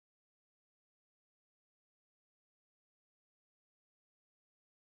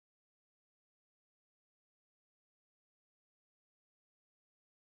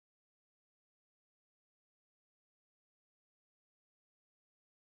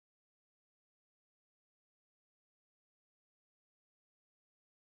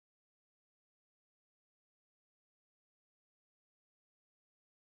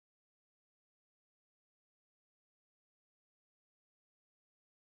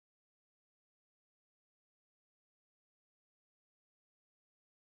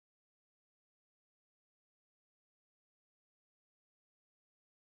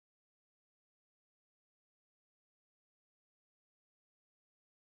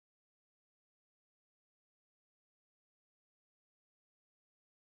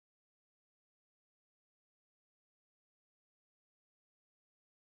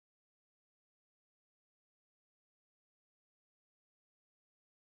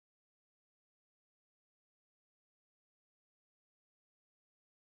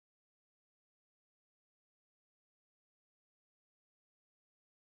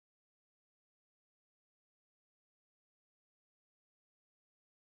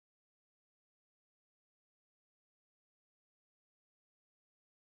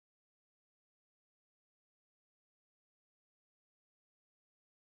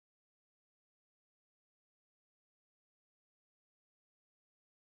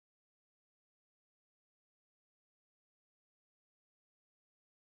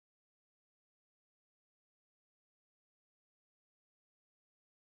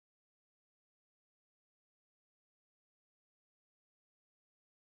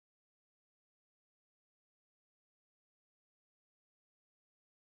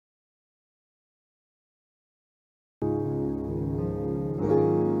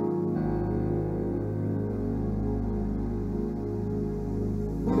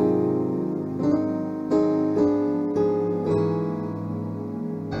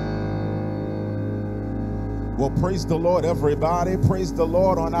Well, praise the Lord, everybody. Praise the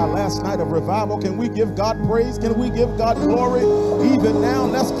Lord on our last night of revival. Can we give God praise? Can we give God glory? Even now,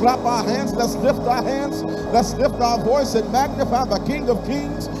 let's clap our hands. Let's lift our hands. Let's lift our voice and magnify the King of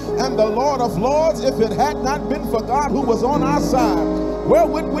Kings and the Lord of Lords. If it had not been for God who was on our side, where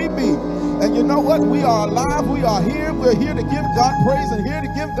would we be? And you know what? We are alive. We are here. We're here to give God praise and here to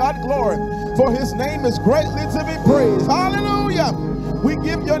give God glory. For his name is greatly to be praised. Hallelujah. We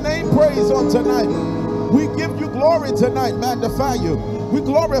give your name praise on tonight. We give you glory tonight, magnify you. We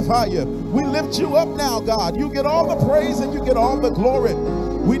glorify you. We lift you up now, God. You get all the praise and you get all the glory.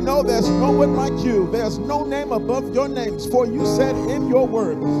 We know there's no one like you. There's no name above your names. For you said in your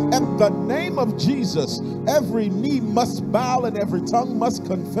word, at the name of Jesus, every knee must bow and every tongue must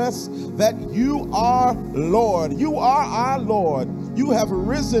confess that you are Lord. You are our Lord. You have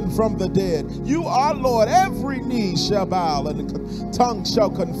risen from the dead. You are Lord. Every knee shall bow and the tongue shall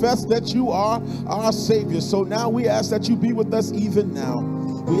confess that you are our Savior. So now we ask that you be with us even now.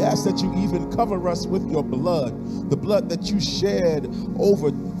 We ask that you even cover us with your blood, the blood that you shed over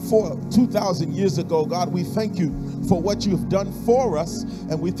 2,000 years ago. God, we thank you for what you've done for us,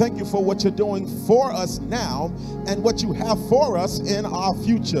 and we thank you for what you're doing for us now and what you have for us in our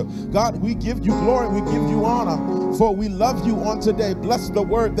future. God, we give you glory, we give you honor, for we love you on today. Bless the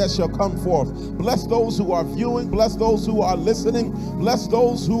word that shall come forth. Bless those who are viewing, bless those who are listening, bless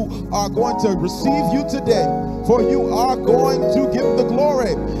those who are going to receive you today, for you are going to give the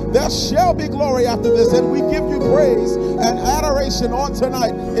glory. There shall be glory after this, and we give you praise and adoration on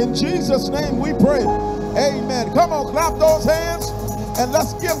tonight. In Jesus' name we pray. Amen. Come on, clap those hands and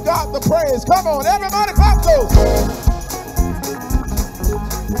let's give God the praise. Come on, everybody clap those.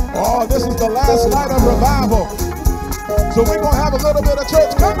 Oh, this is the last night of revival. So we're going to have a little bit of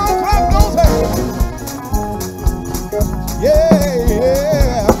church. Come on, clap those hands.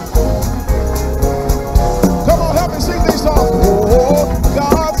 Yeah. Come on, help me sing these songs. Oh,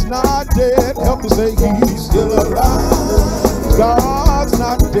 God's not dead. Help me say he's still alive. God's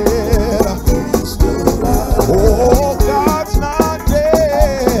not dead. He's still alive. Oh, God's not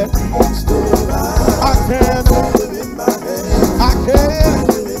dead. He's still alive. I can feel him in my hands. I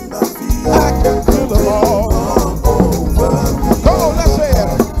can feel him all over. Come on, let's say it.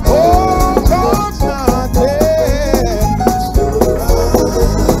 Oh, God's not dead. He's still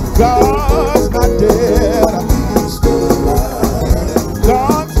alive. God's not dead. He's still alive.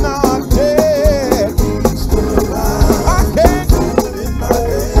 God's not dead. He's still alive. I can feel him in my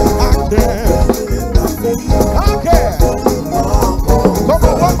hands. I can. Come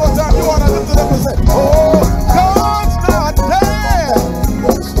on, one more time. You want to lift it up and say, oh, God's not dead.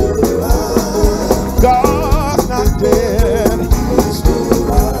 God's not dead.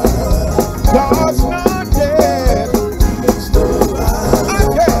 God's not dead. I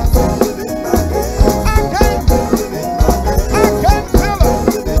can feel him.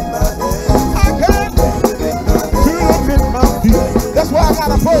 I can feel him in my feet. That's why I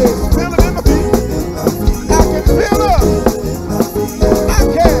gotta praise. Feel him in my feet. I can feel him. I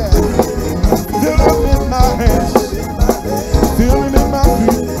can feel him in my hands. Feel him in my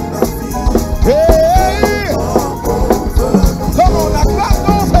feet. Hey! Come on, now clap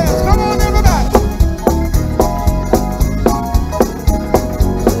those hands. Come on, everybody.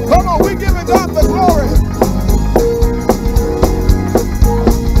 Come on, we giving God the glory.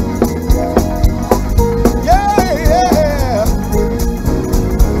 Yeah, yeah.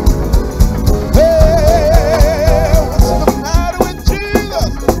 Hey, what's the matter with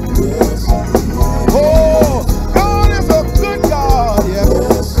Jesus? Oh, God is a good God,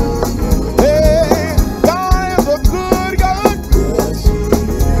 yes. Hey, God is a good God.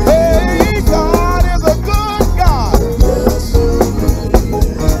 Hey, God is a good God.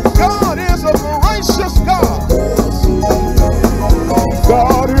 God is a gracious God.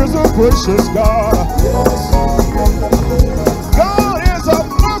 God is a gracious God. God is a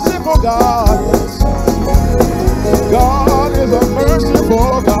merciful God. God is a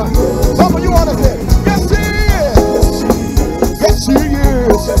merciful God. Some of you want to say, yes, he is. Yes, he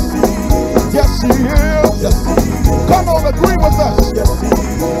is. Yes, he is. Come on, agree with us.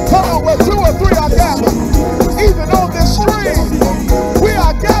 Come on, where 2 or 3 are gathered, even on this stream, we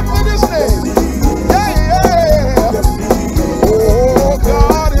are gathered in his name. Yeah, yeah. Oh,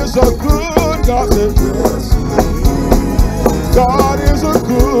 God is a good God. God is a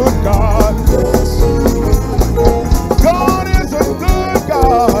good God. God is a good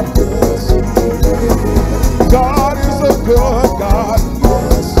God. God is a good God.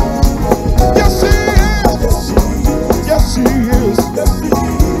 Yes, he is. Yes, he is.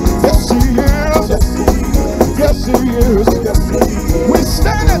 Yes, he is. Yes, he is. We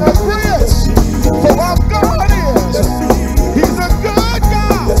stand in agreement for our God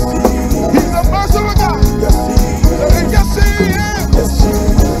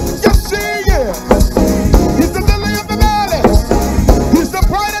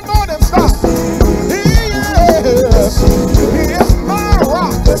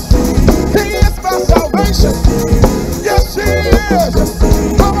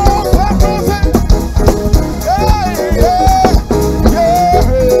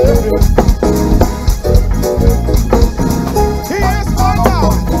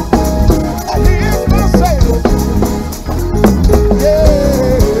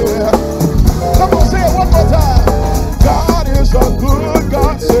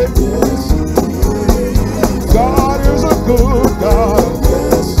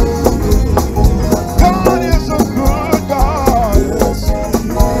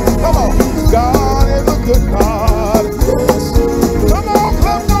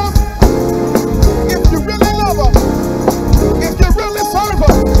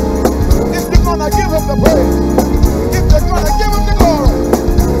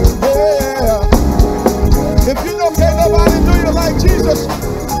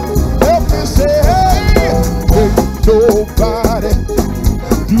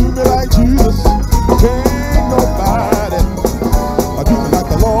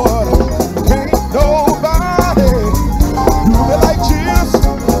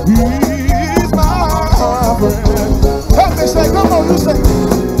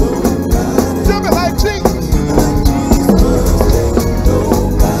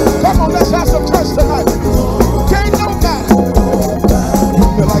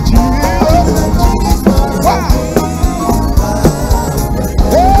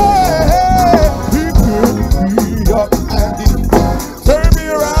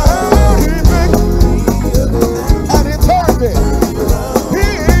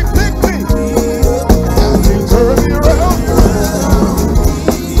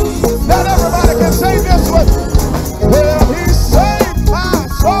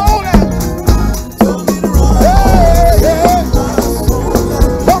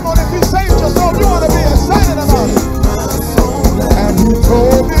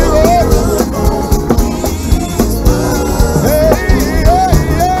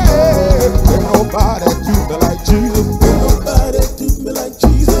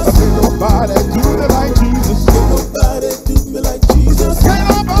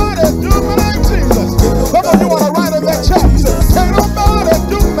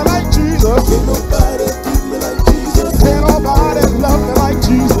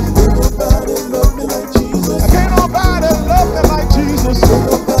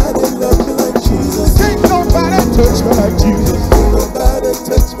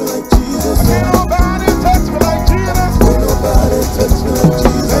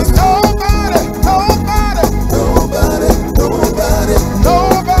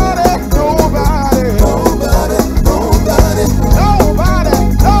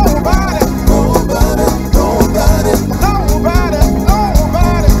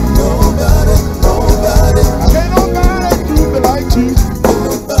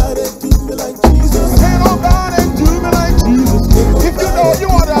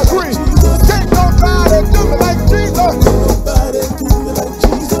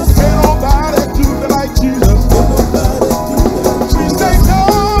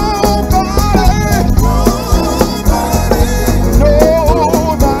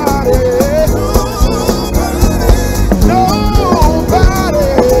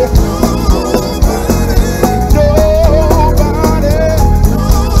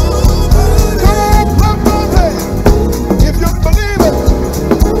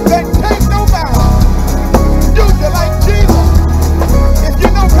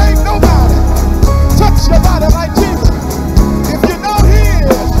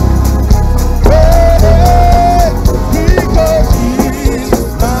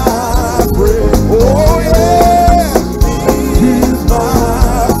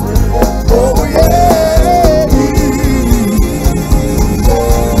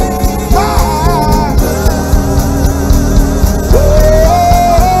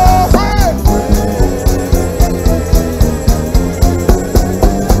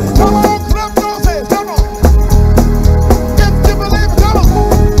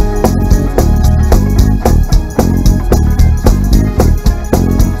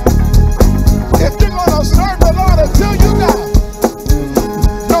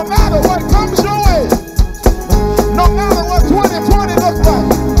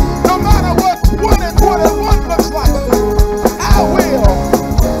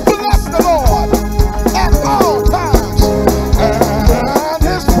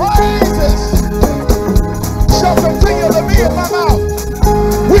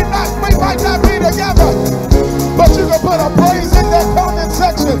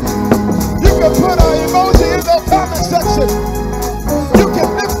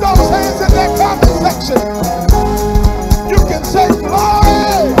direction. You can say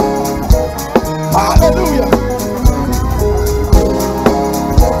glory. Hallelujah.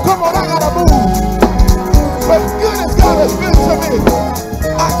 Come on, I gotta move. But goodness God has been to me.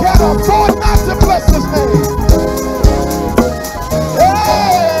 I can't afford not to bless his name. Hey.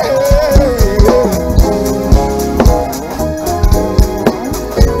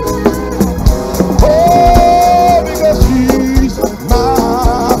 Oh, because he's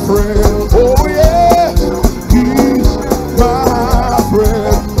my friend. Oh, yes, he's my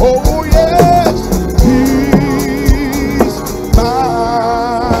friend. Oh, yes, he's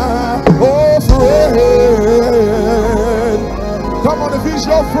my friend. Come on, if he's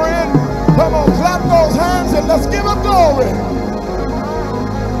your friend, come on, clap those hands and let's give him glory.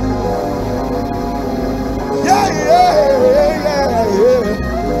 Yeah, yeah, yeah,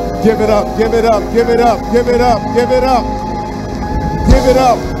 yeah. Give it up, give it up, give it up, give it up, give it up, give it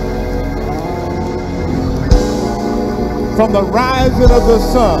up. From the rising of the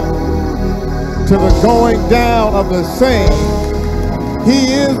sun to the going down of the same,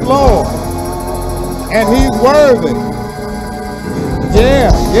 he is Lord, and he's worthy.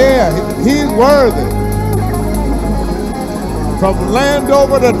 Yeah, yeah, he's worthy. From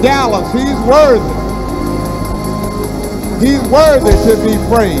Landover to Dallas, he's worthy. He's worthy to be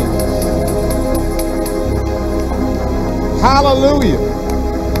praised. Hallelujah.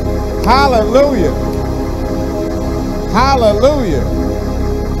 Hallelujah. Hallelujah.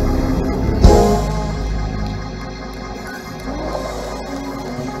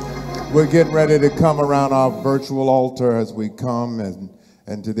 We're getting ready to come around our virtual altar as we come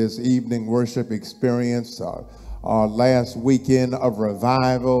and to this evening worship experience, our last weekend of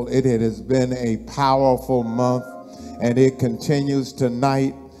revival. It has been a powerful month, and it continues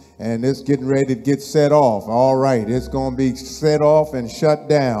tonight, and it's getting ready to get set off. All right, it's going to be set off and shut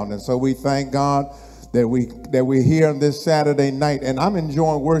down, and so we thank God that we're here on this Saturday night. And I'm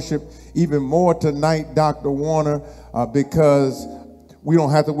enjoying worship even more tonight, Dr. Warner, because we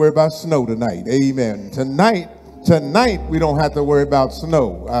don't have to worry about snow tonight. Amen. Tonight we don't have to worry about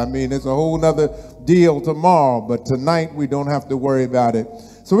snow. I mean, it's a whole nother deal tomorrow, but tonight we don't have to worry about it.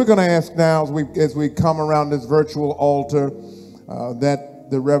 So we're going to ask now, as we come around this virtual altar, that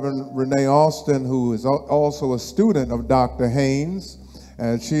the Reverend Renee Austin, who is also a student of Dr. Haynes,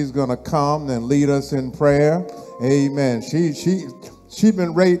 and she's going to come and lead us in prayer. Amen. She's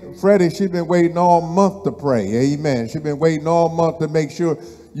been waiting, Freddie, she's been waiting all month to pray. Amen. She's been waiting all month to make sure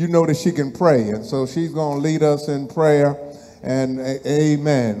you know that she can pray. And so she's going to lead us in prayer. And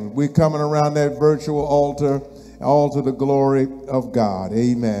amen. We're coming around that virtual altar, all to the glory of God.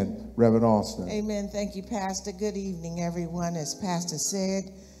 Amen. Reverend Austin. Amen. Thank you, Pastor. Good evening, everyone. As Pastor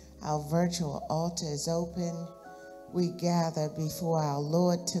said, our virtual altar is open. We gather before our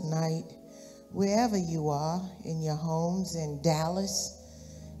Lord tonight. Wherever you are, in your homes, in Dallas,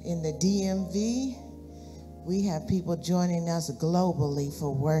 in the DMV, we have people joining us globally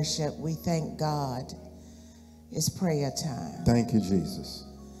for worship. We thank God. It's prayer time. Thank you, Jesus.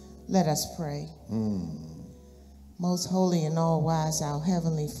 Let us pray. Most holy and all-wise, our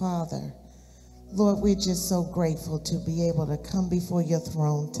Heavenly Father, Lord, we're just so grateful to be able to come before your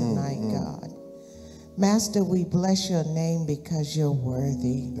throne tonight, God. Master, we bless your name because you're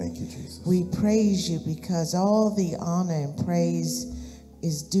worthy. Thank you, Jesus. We praise you because all the honor and praise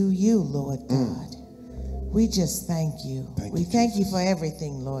is due you, Lord God. We just thank you. We thank you for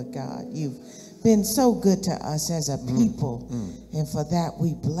everything, Lord God. You've been so good to us as a people, and for that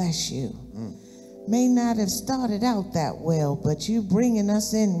we bless you. May not have started out that well, but you bringing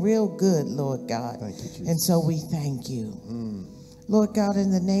us in real good, Lord God. Thank you, Jesus. And so we thank you. Lord God,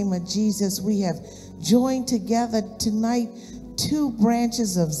 in the name of Jesus, we have joined together tonight two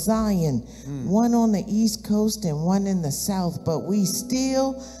branches of Zion, one on the East Coast and one in the South, but we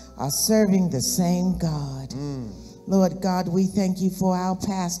still are serving the same God. Lord God, we thank you for our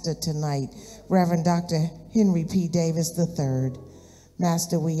pastor tonight, Reverend Dr. Henry P. Davis III.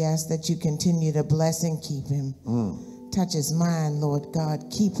 Master, we ask that you continue to bless and keep him. Touch his mind, Lord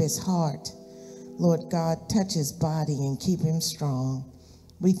God. Keep his heart. Lord God, touch his body and keep him strong.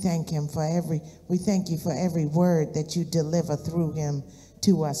 We thank you for every word that you deliver through him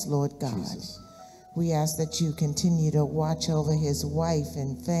to us, Lord God. Jesus. We ask that you continue to watch over his wife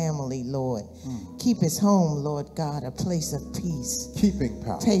and family, Lord. Keep his home, Lord God, a place of peace. Keeping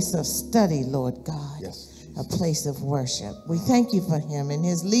power. Place of study, Lord God. Yes, Jesus. A place of worship. We thank you for him and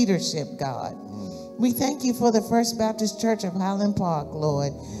his leadership, God. We thank you for the First Baptist Church of Highland Park,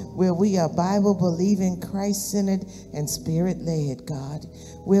 Lord, where we are Bible-believing, Christ-centered, and Spirit-led, God,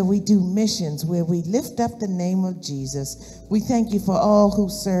 where we do missions, where we lift up the name of Jesus. We thank you for all who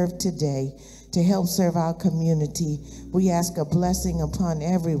serve today. to help serve our community. We ask a blessing upon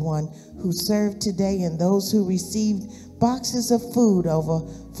everyone who served today and those who received boxes of food. Over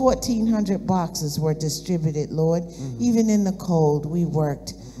 1,400 boxes were distributed, Lord. Even in the cold, we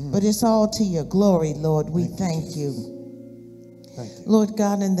worked. But it's all to your glory, Lord. We thank you. Lord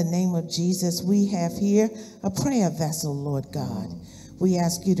God, in the name of Jesus, we have here a prayer vessel, Lord God. We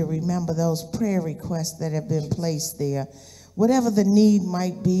ask you to remember those prayer requests that have been placed there. Whatever the need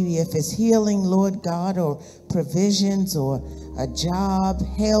might be, if it's healing, Lord God, or provisions, or a job,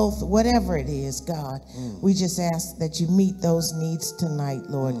 health, whatever it is, God, we just ask that you meet those needs tonight,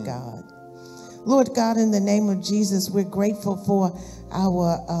 Lord God. Lord God, in the name of Jesus, we're grateful for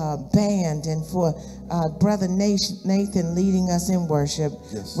our band and for Brother Nathan leading us in worship.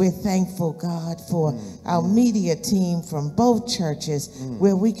 Yes. We're thankful, God, for our media team from both churches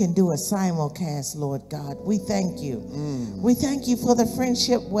where we can do a simulcast, Lord God. We thank you. We thank you for the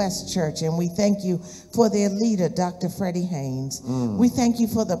Friendship West Church, and we thank you for their leader, Dr. Freddie Haynes. We thank you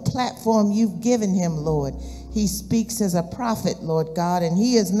for the platform you've given him, Lord. He speaks as a prophet, Lord God, and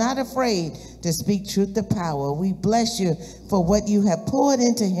he is not afraid to speak truth to power. We bless you for what you have poured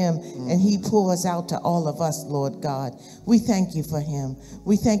into him, and he pours out to all of us, Lord God. We thank you for him.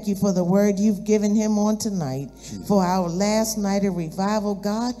 We thank you for the word you've given him on tonight. For our last night of revival,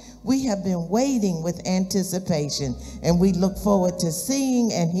 God, we have been waiting with anticipation, and we look forward to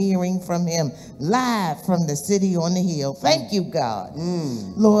seeing and hearing from him live from the city on the hill. Thank you, God.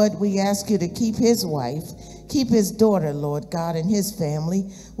 Lord, we ask you to keep his wife, keep his daughter, Lord God, and his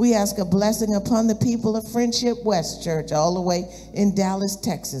family. We ask a blessing upon the people of Friendship West Church all the way in Dallas,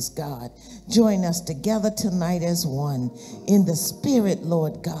 Texas, God. Join us together tonight as one in the spirit,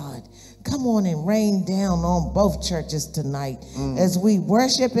 Lord God. Come on and rain down on both churches tonight as we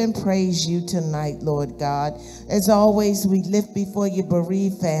worship and praise you tonight, Lord God. As always, we lift before you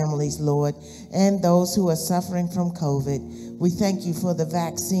bereaved families, Lord, and those who are suffering from COVID. We thank you for the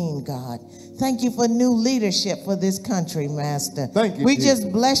vaccine, God. Thank you for new leadership for this country, Master. Thank you, we Jesus.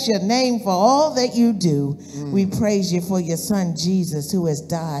 just bless your name for all that you do. We praise you for your son, Jesus, who has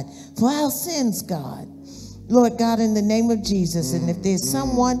died for our sins, God. Lord God, in the name of Jesus, and if there's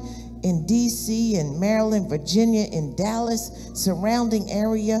someone in D.C., in Maryland, Virginia, in Dallas, surrounding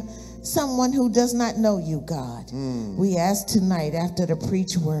area, someone who does not know you, God, we ask tonight after the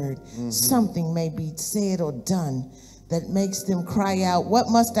preach word, something may be said or done that makes them cry out, what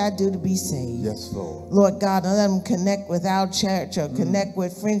must I do to be saved? Yes, Lord. Lord God, let them connect with our church or connect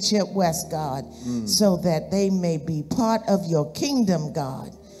with Friendship West, God, so that they may be part of your kingdom,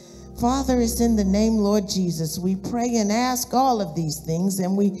 God. Father, it's in the name, Lord Jesus, we pray and ask all of these things,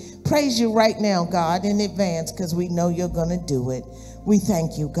 and we praise you right now, God, in advance, because we know you're going to do it. We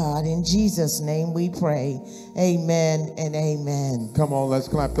thank you, God. In Jesus' name we pray. Amen and amen. Come on, let's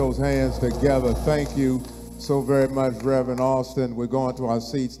clap those hands together. Thank you so very much, Reverend Austin. We're going to our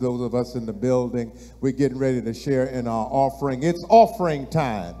seats, those of us in the building. We're getting ready to share in our offering. It's offering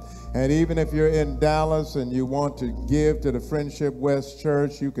time. And even if you're in Dallas and you want to give to the Friendship West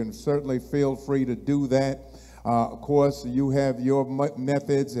Church, you can certainly feel free to do that. Of course, you have your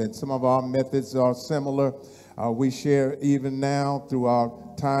methods, and some of our methods are similar. We share even now through our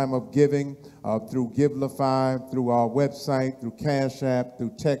time of giving, through Givelify, through our website, through CashApp,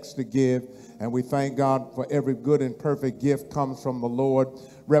 through Text to Give. And we thank God for every good and perfect gift comes from the Lord.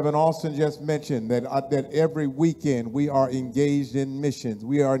 Reverend Austin just mentioned that every weekend we are engaged in missions.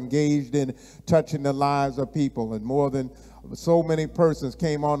 We are engaged in touching the lives of people. And more than so many persons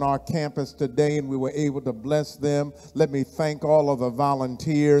came on our campus today, and we were able to bless them. Let me thank all of the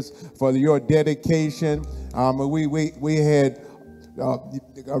volunteers for your dedication. We had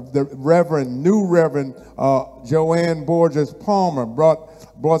the new Reverend Joanne Borges Palmer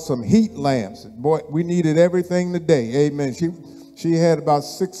brought some heat lamps. Boy, we needed everything today. Amen. She had about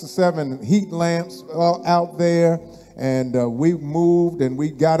 6 or 7 heat lamps out there, and we moved and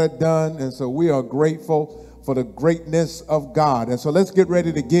we got it done. And so we are grateful for the greatness of God. And so let's get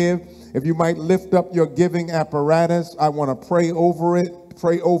ready to give. If you might lift up your giving apparatus, I want to pray over it,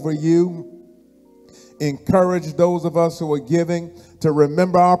 pray over you. Encourage those of us who are giving to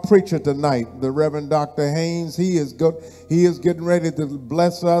remember our preacher tonight, the Reverend Dr. Haynes. He is getting ready to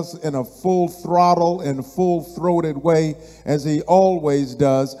bless us in a full throttle and full-throated way, as he always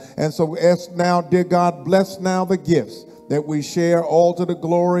does. And so ask now, dear God, bless now the gifts that we share, all to the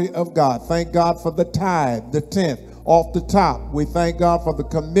glory of God. Thank God for the tithe, the 10th off the top. We thank God for the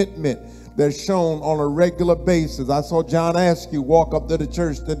commitment that's shown on a regular basis. I saw John Askew walk up to the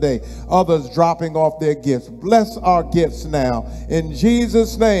church today. Others dropping off their gifts. Bless our gifts now. In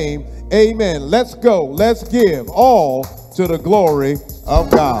Jesus' name, amen. Let's go. Let's give all to the glory of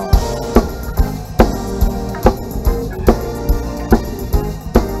God.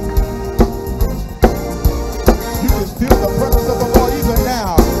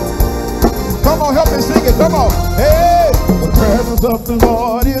 Come on. Hey, the presence of the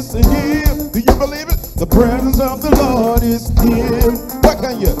Lord is here. Do you believe it? The presence of the Lord is here. What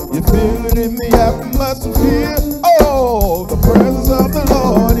can you? You feel it in the atmosphere. Oh, the presence of the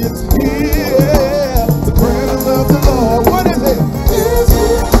Lord is here. The presence of the Lord. What is it?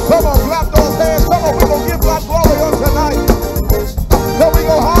 Come on, clap those hands. Come on, we're going to give God glory on tonight. Can we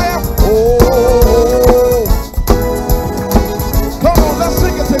go higher? Oh. Come on, let's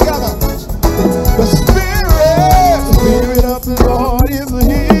sing it together. The Spirit of the Lord is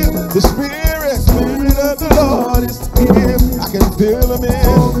here. The Spirit of the Lord is here. I can feel him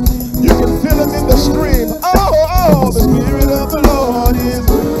in. You can feel him in the stream. Oh, the Spirit of the Lord is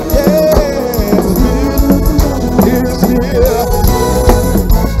here. The Spirit is here.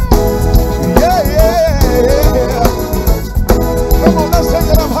 Yeah. Come on, let's take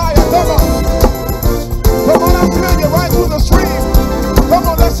it up higher. Come on. Come on, I feel you right through the stream. Come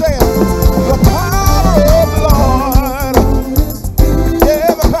on, let's say it. The power of the Lord.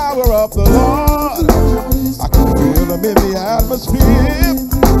 Yeah, the power of the Lord. I can feel him in the atmosphere.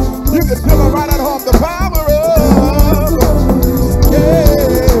 You can feel him right at home. The power of,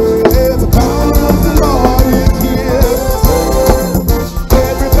 yeah, the power of the Lord is here.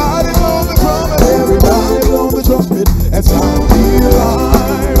 Everybody blow the trumpet, everybody blow the trumpet, and sound the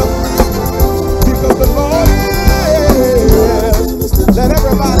alarm. Because the Lord is, let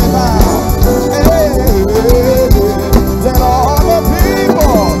everybody bow. Hey, let all the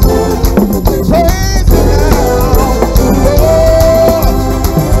people praise him now. Lord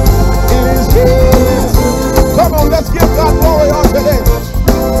is here. Come on, let's give God glory on today.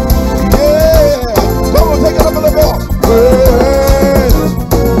 Yeah. Come on, take it up a little more.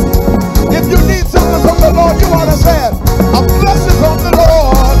 If you need something from the Lord, you want to say it. A blessing from the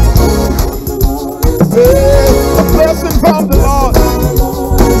Lord. Yeah, a blessing from the Lord.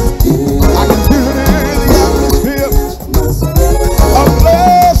 I can feel it in the atmosphere. A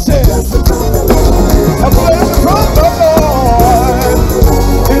blessing from the Lord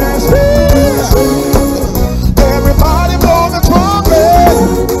is here. Everybody blow the trumpet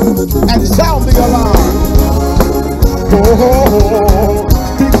and sound the alarm. Oh,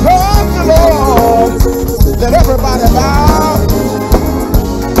 because the Lord, let everybody bow.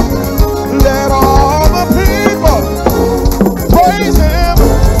 Let all the people praise him.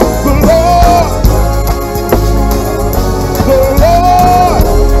 The Lord. Oh,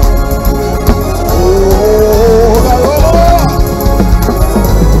 the Lord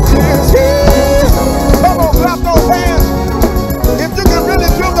is here. Come on, clap those hands. If you can really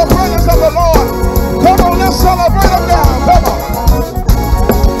feel the presence of the Lord, come on, let's celebrate him now. Come on.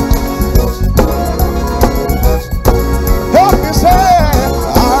 Help me say,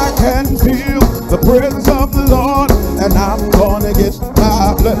 I can feel the presence of the Lord, and I'm gonna get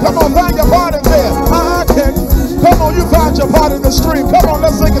my blessing. Come on, find your part in there. I can. Come on, you find your part in the stream. Come on,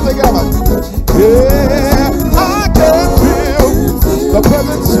 let's sing it together. Yeah, I can feel the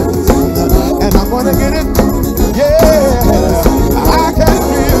presence, and I'm gonna get it. Yeah, I can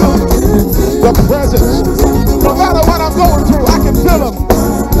feel the presence. No matter what I'm going through, I can feel him.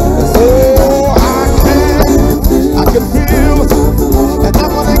 Oh, I can feel, and I'm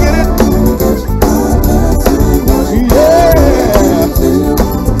gonna get it. Yeah.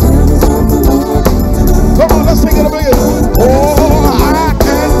 Come on, let's sing it a bit. Oh, I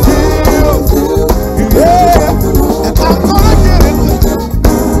can feel, yeah, and I'm gonna get it.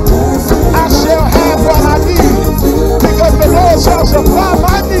 I shall have what I need, because the Lord shall supply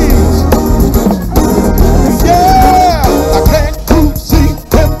my needs. Yeah, I can't see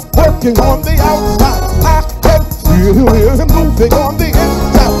him working on the outside. I can feel him moving on the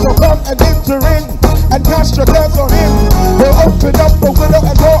inside. So come and enter in and cast your cares on him. He'll open up a window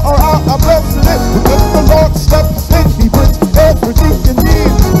and pour out a blessing. When the Lord steps in, he brings everything you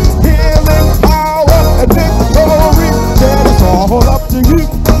need. Healing, power, and victory. Yeah, it's all up to you.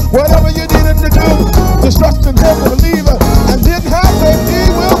 Whatever you need him to do, just trust in him and believe it. And then happen,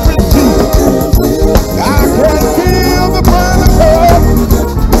 he will receive. I can feel the presence of.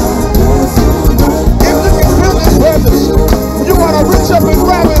 If you can feel his presence, you want to reach up and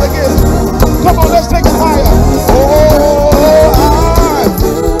grab it again. Come on, let's take it higher. Oh,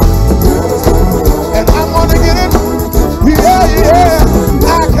 and I'm gonna get it. Yeah,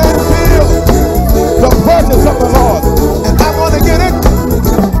 I can feel the presence of the Lord, and I'm gonna get it.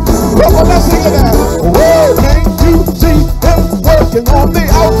 Come on, let's sing it out. Oh, can't you see him working on the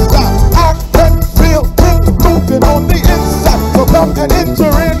outside? I can feel him moving on the inside. So come and enter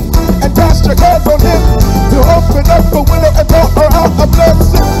in and cast your cares on him. He'll open up the window and pour out a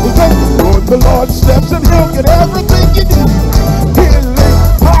blessing. When the Lord steps in, he'll get everything you need. Healing,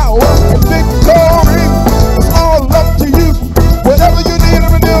 power, and victory.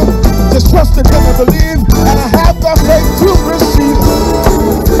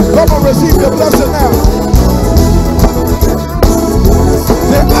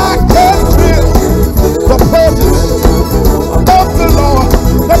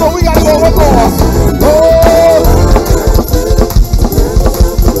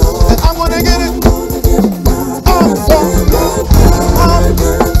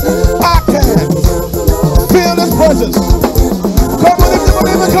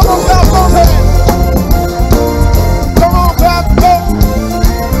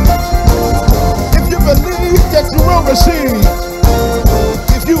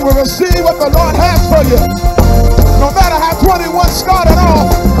 you will receive what the Lord has for you. No matter how 21 started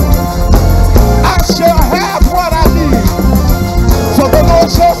off, I shall have what I need. So the Lord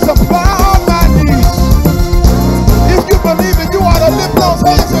shall supply all my needs. If you believe it, you ought to lift those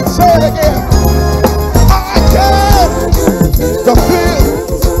hands and say it again. I can fulfill,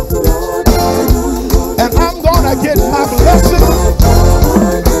 and I'm gonna get my blessing.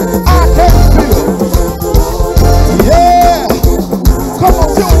 I can feel. Yeah. Come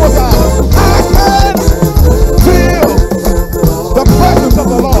on, tell me about it. I can feel the presence of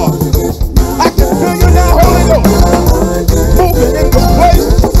the Lord. I can feel you now, Holy Ghost. Moving in this place.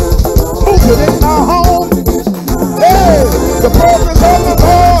 Moving in my home. Hey, the presence of the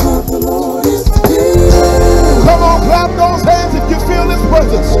Lord. Come on, clap those hands if you feel his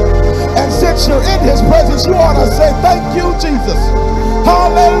presence. And since you're in his presence, you ought to say, thank you, Jesus.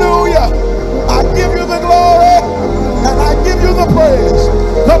 Hallelujah. I give you the glory and I give you the praise.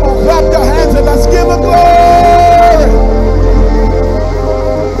 Come on, clap your hands and let's give him glory.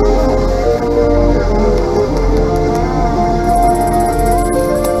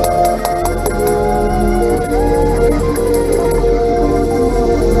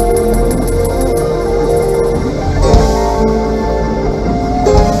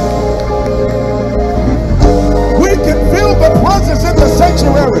 We can feel the presence in the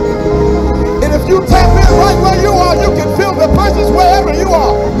sanctuary. And if you tap in right where you are, you can feel the presence wherever you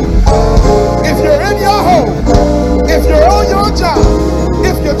are. If you're in your home, if you're on your job,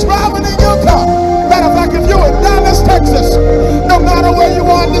 if you're driving in your car, matter of fact, if you're in Dallas, Texas, no matter where you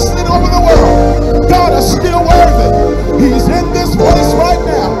are listening over the world, God is still worthy. He's in this place right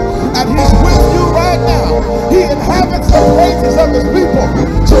now, and he's with you right now. He inhabits the praises of his people.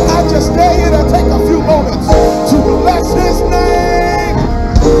 So I just dare you to take a few moments to bless his name.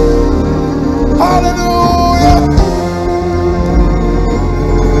 Hallelujah.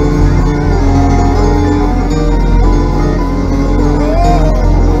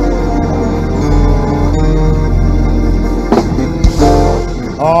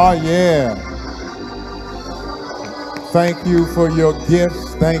 Oh, yeah. Thank you for your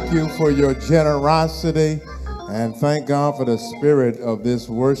gifts. Thank you for your generosity. And thank God for the spirit of this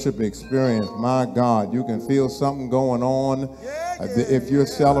worship experience. My God, you can feel something going on. If you're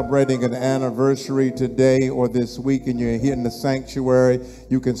celebrating an anniversary today or this week and you're here in the sanctuary,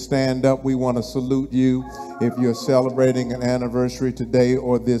 you can stand up. We want to salute you if you're celebrating an anniversary today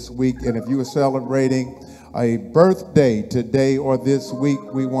or this week. And if you are celebrating a birthday today or this week,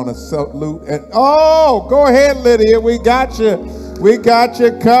 we want to salute. And oh, go ahead, Lydia. We got you. We got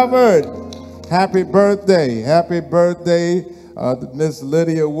you covered. Happy birthday. Happy birthday. Miss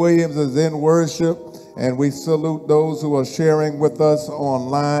Lydia Williams is in worship. And we salute those who are sharing with us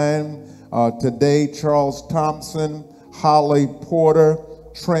online today. Charles Thompson, Holly Porter,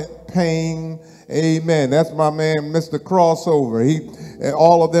 Trent Payne. Amen. That's my man, Mr. Crossover.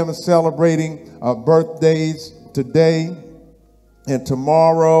 All of them are celebrating birthdays today and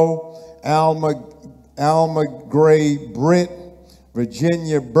tomorrow. Alma Gray Britt,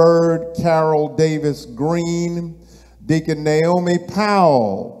 Virginia Bird, Carol Davis Green, Deacon Naomi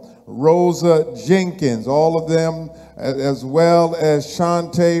Powell, Rosa Jenkins, all of them, as well as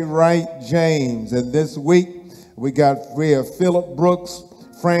Shantae Wright James. And this week we have Philip Brooks,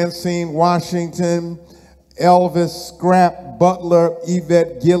 Francine Washington, Elvis Scrap Butler,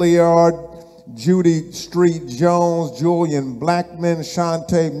 Yvette Gilliard, Judy Street Jones, Julian Blackman,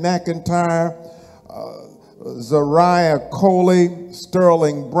 Shantae McIntyre, Zariah Coley,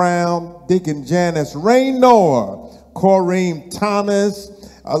 Sterling Brown, Deacon Janice Raynor, Corrine Thomas,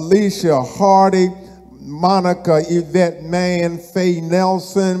 Alicia Hardy, Monica Yvette Mann, Faye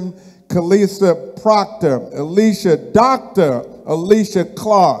Nelson, Kalisa Proctor, Dr. Alicia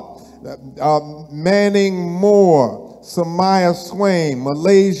Clark, Manning Moore, Samaya Swain,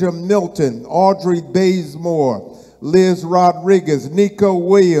 Malaysia Milton, Audrey Bazemore, Liz Rodriguez, Nico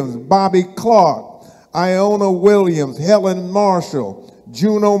Williams, Bobby Clark, Iona Williams, Helen Marshall,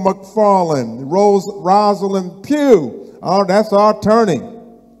 Juno McFarland, Rosalind Pugh. Oh, that's our attorney.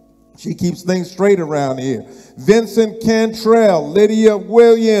 She keeps things straight around here. Vincent Cantrell, Lydia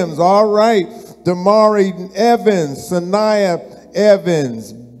Williams, all right. Damari Evans, Sanaya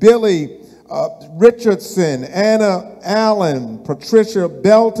Evans, Billy Richardson, Anna Allen, Patricia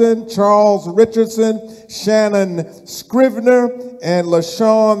Belton, Charles Richardson, Shannon Scrivener, and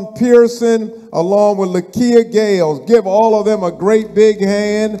LaShawn Pearson, along with Lakia Gales. Give all of them a great big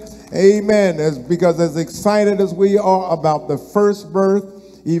hand. Amen. Because as excited as we are about the first birth,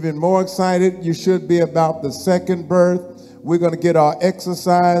 even more excited you should be about the second birth. We're going to get our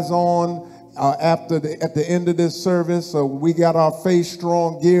exercise on at the end of this service. So we got our Face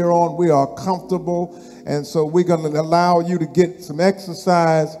Strong gear on. We are comfortable. And so we're going to allow you to get some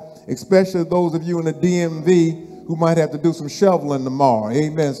exercise, especially those of you in the DMV who might have to do some shoveling tomorrow.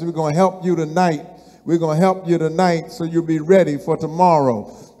 Amen. So we're going to help you tonight. We're going to help you tonight so you'll be ready for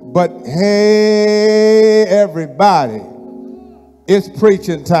tomorrow. But hey, everybody, it's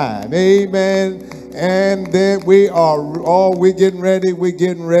preaching time. Amen. And then we're getting ready.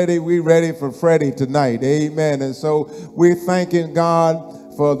 We're ready for Freddie tonight. Amen. And so we're thanking God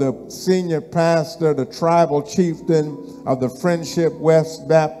for the senior pastor, the tribal chieftain of the Friendship West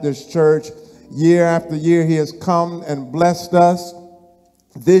Baptist Church. Year after year, he has come and blessed us.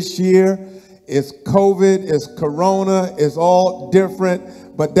 This year, it's COVID, it's Corona, it's all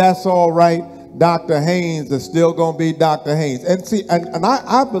different, but that's all right. Dr. Haynes is still going to be Dr. Haynes. And see, and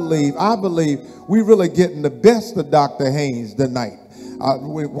I believe we're really getting the best of Dr. Haynes tonight.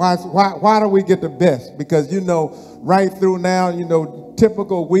 Why do we get the best? Because, right through now,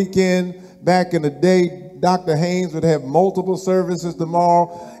 typical weekend back in the day, Dr. Haynes would have multiple services tomorrow.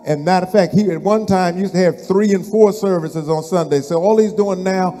 And matter of fact, he at one time used to have 3 and 4 services on Sunday. So all he's doing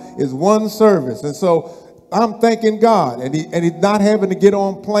now is one service. And so I'm thanking God. And he's not having to get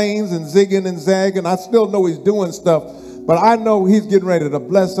on planes and zigging and zagging. I still know he's doing stuff. But I know he's getting ready to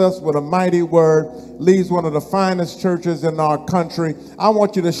bless us with a mighty word. Leads one of the finest churches in our country. I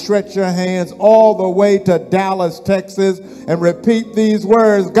want you to stretch your hands all the way to Dallas, Texas, and repeat these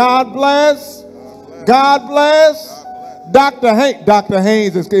words. God bless. God bless. Dr.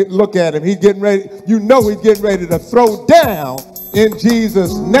 Haynes is, look at him. He's getting ready. He's getting ready to throw down in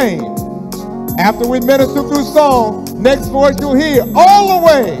Jesus' name. After we minister through song, next voice you'll hear all the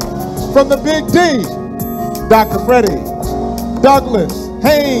way from the Big D, Dr. Freddie Douglas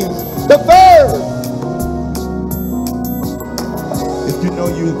Haynes III. If you know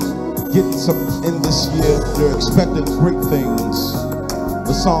you're getting some in this year, you're expecting great things.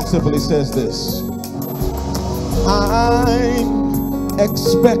 The song simply says this. I'm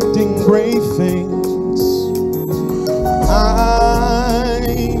expecting great things.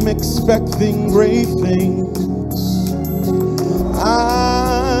 I'm expecting great things.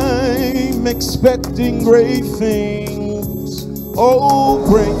 I'm expecting great things. Oh,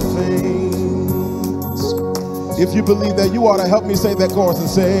 great things. If you believe that, you ought to help me say that chorus and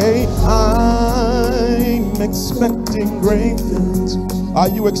say, I'm expecting great things. Are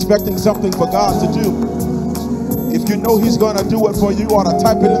you expecting something for God to do? If you know he's going to do it for you, you ought to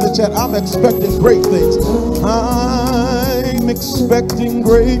type it in the chat. I'm expecting great things. I'm expecting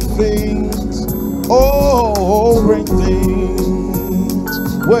great things. Oh, great things.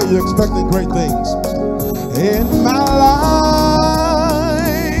 Where are you expecting great things? In my life,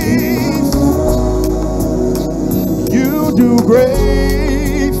 you do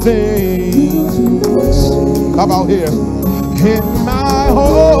great things. How about here? In my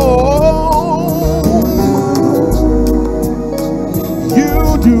home,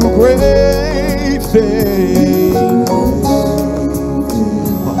 do great things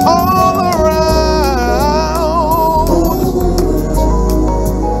all around.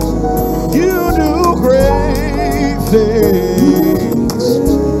 You do great things.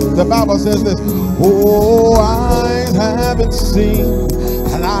 The Bible says this. Oh, eyes haven't seen,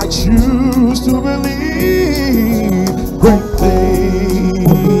 and I choose to believe great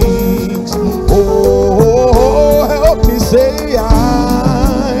things. Oh, help me say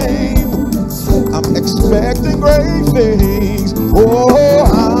I'm expecting great things. Oh,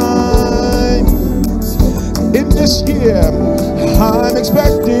 I'm in this year. I'm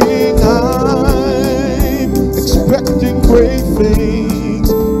expecting great things.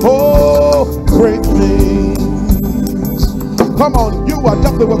 Oh, great things. Come on, you are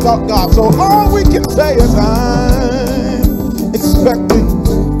definitely without God. So all we can say is I'm expecting.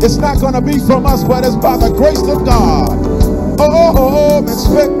 It's not going to be from us, but it's by the grace of God. Oh, I'm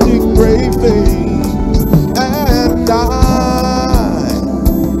expecting great things, and I'm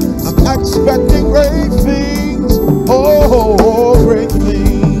expecting great things. Oh, great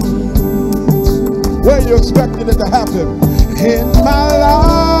things. Where are you expecting it to happen? In my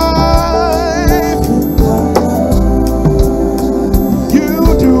life,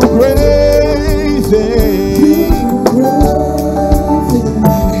 you do great things.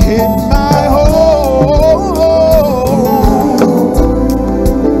 In my home,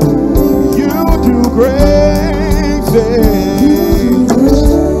 great things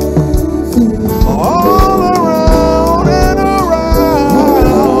all around and around.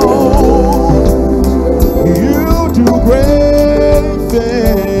 You do great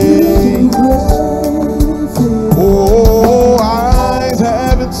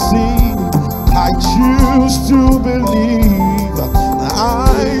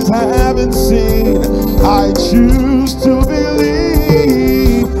choose to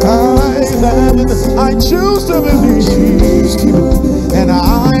believe. I choose to believe, and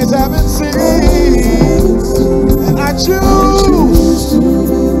eyes haven't seen, and I choose,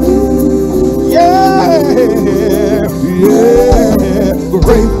 yeah,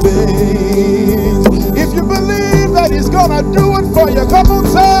 great things. If you believe that he's gonna do it for you, come on,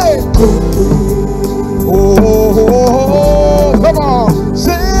 say, oh, come on,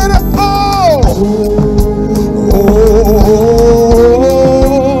 say it,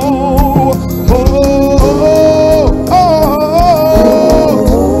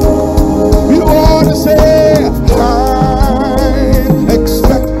 you ought to say, I'm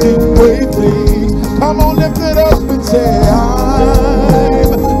expecting great things. Come on, lift it up and say,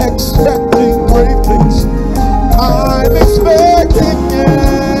 I'm expecting great things. I'm expecting,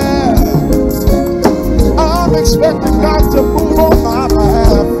 yeah. I'm expecting God to move on my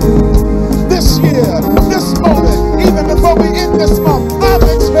behalf. This year, this moment, even before we end this month, I'm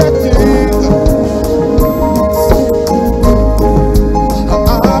expecting.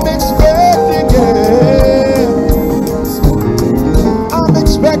 I'm expecting, yeah. I'm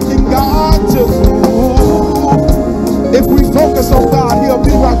expecting God to move. If we focus on God, he'll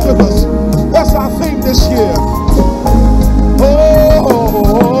be right with us. That's our theme this year.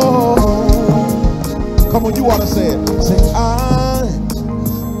 Oh, come on, you want to say it. Say, I'm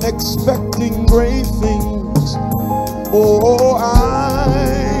expecting great things. Oh,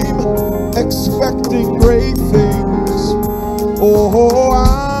 I'm expecting great things. Oh,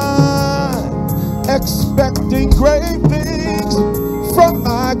 I'm expecting great things from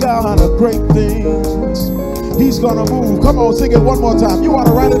my God. Great things. He's gonna move. Come on, sing it one more time. You want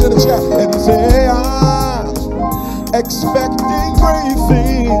to write it in the chat and say, I'm expecting great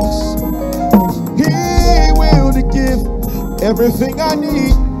things. He will give everything I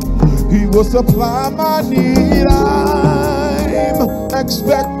need. He will supply my need. I'm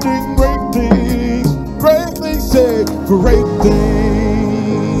expecting great things. Great things, say great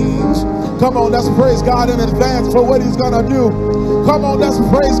things. Come on, let's praise God in advance for what he's gonna do. Come on, let's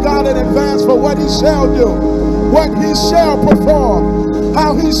praise God in advance for what he shall do, what he shall perform,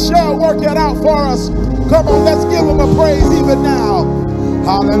 how he shall work it out for us. Come on, let's give him a praise even now.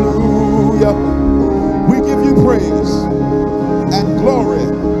 Hallelujah. We give you praise and glory.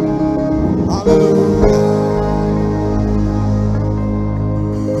 Hallelujah.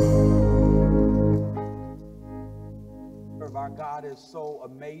 Our God is so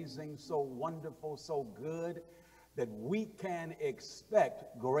amazing, so wonderful, so good that we can expect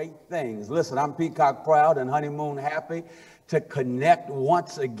great things. Listen, I'm peacock proud and honeymoon happy to connect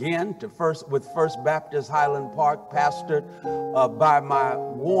once again with First Baptist Highland Park, pastored by my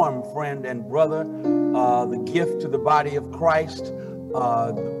warm friend and brother, the gift to the body of Christ,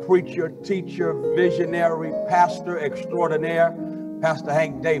 the preacher, teacher, visionary, pastor extraordinaire, Pastor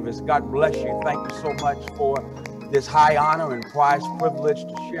Hank Davis. God bless you. Thank you so much for this high honor and prized privilege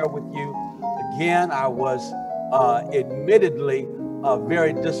to share with you. Again, I was admittedly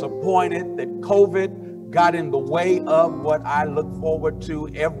very disappointed that COVID got in the way of what I look forward to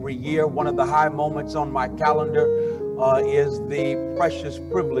every year. One of the high moments on my calendar is the precious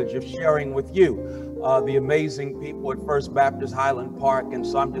privilege of sharing with you the amazing people at First Baptist Highland Park. And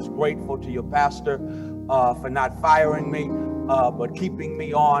so I'm just grateful to your pastor for not firing me, but keeping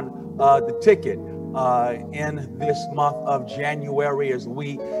me on the ticket in this month of January as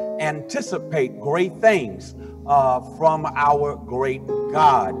we anticipate great things from our great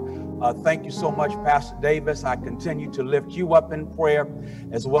God. Thank you so much, Pastor Davis. I continue to lift you up in prayer,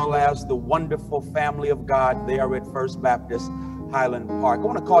 as well as the wonderful family of God there at First Baptist Highland Park. I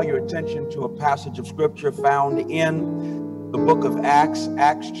want to call your attention to a passage of scripture found in the book of Acts,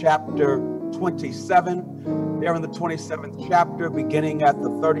 Acts chapter 27. There in the 27th chapter, beginning at the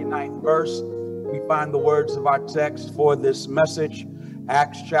 39th verse, we find the words of our text for this message.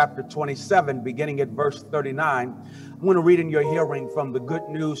 Acts chapter 27, beginning at verse 39. I'm going to read in your hearing from the Good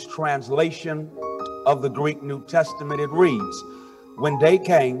News translation of the Greek New Testament. It reads, "When day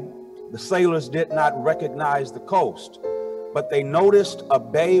came, the sailors did not recognize the coast, but they noticed a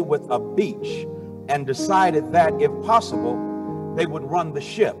bay with a beach and decided that, if possible, they would run the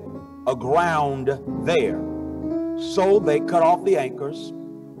ship aground there. So they cut off the anchors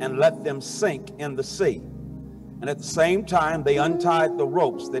and let them sink in the sea. And at the same time, they untied the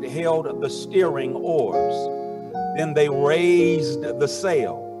ropes that held the steering oars. Then they raised the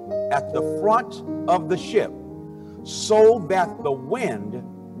sail at the front of the ship so that the wind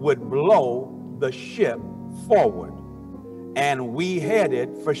would blow the ship forward. And we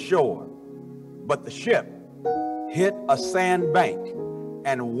headed for shore. But the ship hit a sandbank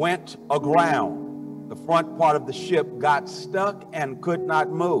and went aground The front part of the ship got stuck and could not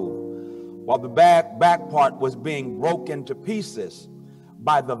move, while the back part was being broken to pieces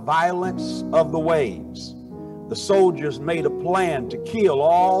by the violence of the waves. The soldiers made a plan to kill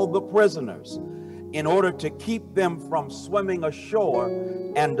all the prisoners in order to keep them from swimming ashore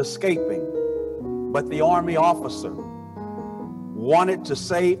and escaping. But the army officer wanted to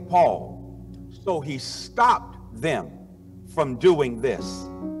save Paul, so he stopped them from doing this.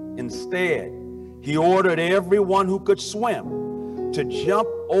 Instead, he ordered everyone who could swim to jump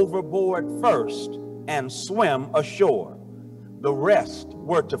overboard first and swim ashore. The rest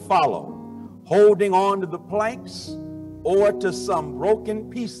were to follow, holding on to the planks or to some broken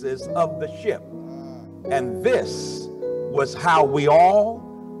pieces of the ship. And this was how we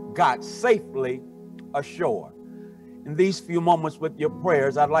all got safely ashore. In these few moments with your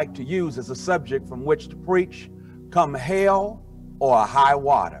prayers, I'd like to use as a subject from which to preach, come hell or high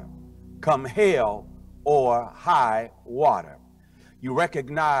water. Come hell or high water. You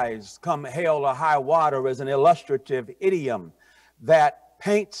recognize come hell or high water as an illustrative idiom that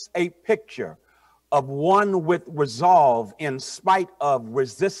paints a picture of one with resolve in spite of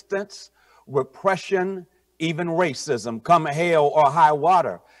resistance, repression, even racism. Come hell or high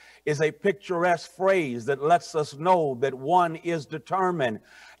water is a picturesque phrase that lets us know that one is determined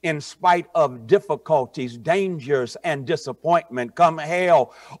in spite of difficulties, dangers, and disappointment. Come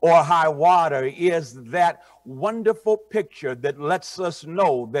hell or high water is that wonderful picture that lets us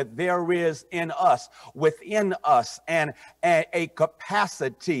know that there is in us, within us, and a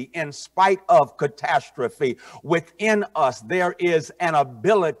capacity in spite of catastrophe. Within us, there is an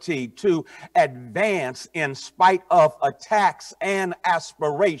ability to advance in spite of attacks and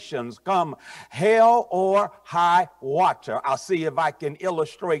aspirations. Come hell or high water. I'll see if I can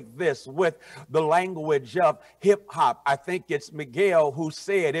illustrate this with the language of hip hop. I think it's Miguel who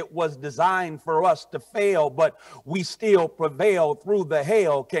said it was designed for us to fail, but we still prevail through the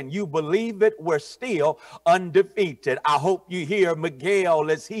hell. Can you believe it? We're still undefeated. I hope you hear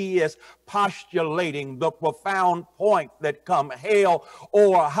Miguel as he is postulating the profound point that come hell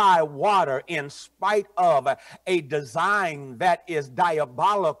or high water, in spite of a design that is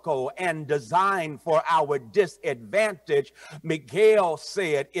diabolical and designed for our disadvantage. Miguel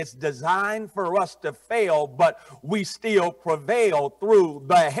said it's designed for us to fail, but we still prevail through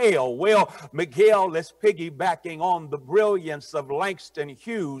the hell. Well, Miguel is piggybacking on the brilliance of Langston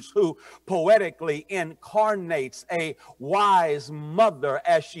Hughes, who poetically incarnates a wise mother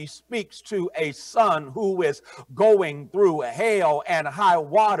as she speaks to a son who is going through hell and high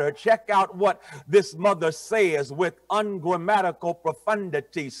water. Check out what this mother says with ungrammatical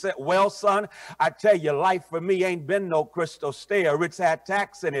profundity. Well, son, I tell you, life for me ain't been no crystal stair. It's had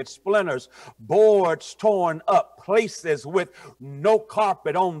tacks in its splinters, boards torn up, places with no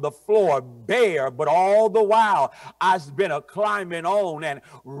carpet on the floor, bare, but all the while I've been a climbing on and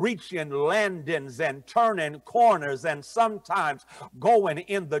reaching landings and turning corners and sometimes going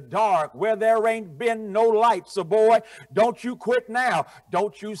in the dark where there ain't been no light. So boy, don't you quit now.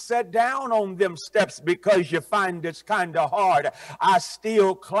 Don't you sit down on them steps because you find it's kind of hard. I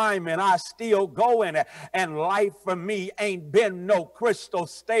still climbing, I still going, and life for me ain't been no crystal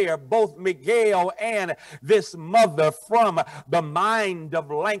stair. Both Miguel and this mother, from the mind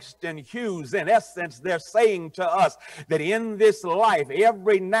of Langston Hughes, in essence, they're saying to us that in this life,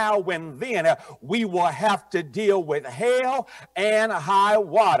 every now and then, we will have to deal with hell and high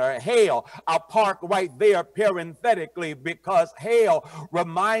water. Hell, I'll park right there parenthetically, because hell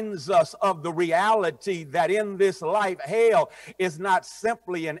reminds us of the reality that in this life, hell is not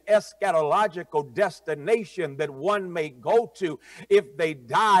simply an eschatological destination that one may go to if they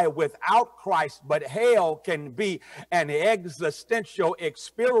die without Christ, but hell can be an existential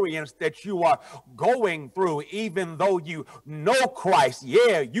experience that you are going through even though you know Christ.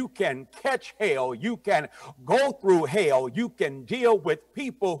 Yeah, you can catch hell, you can go through hell, you can deal with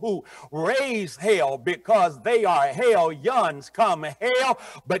people who raise hell because they are hell yuns. Come hell,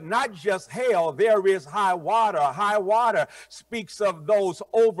 but not just hell, there is high water. High water speaks of those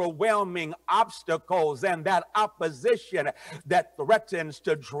overwhelming obstacles and that opposition that threatens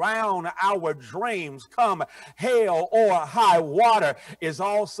to drown our dreams. Come hell or high water is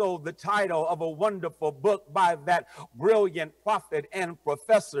also the title of a wonderful book by that brilliant prophet and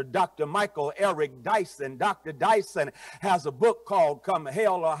professor, Dr. Michael Eric Dyson. Dr. Dyson has a book called Come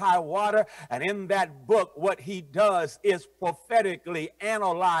Hell or High High Water. And in that book, what he does is prophetically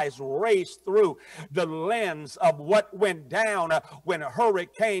analyze race through the lens of what went down when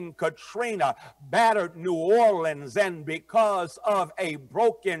Hurricane Katrina battered New Orleans. And because of a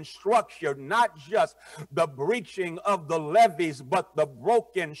broken structure, not just the breaching of the levees, but the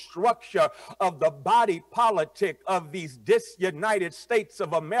broken structure of the body politic of these disunited states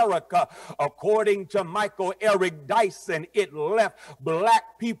of America, according to Michael Eric Dyson, it left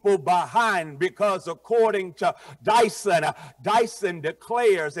black people behind, because according to Dyson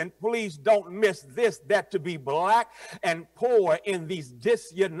declares, and please don't miss this, that to be black and poor in these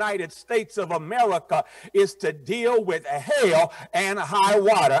disunited states of America is to deal with hell and high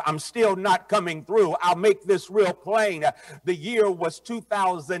water. I'm still not coming through. I'll make this real plain. The year was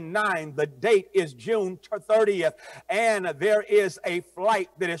 2009. The date is June 30th, and there is a flight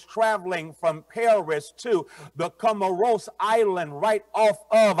that is traveling from Paris to the Comoros Island, right off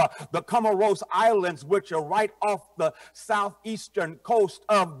of the Comoros Islands, which are right off the southeastern coast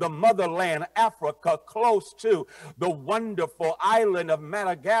of the motherland, Africa, close to the wonderful island of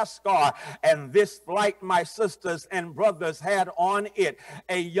Madagascar. And this flight, my sisters and brothers, had on it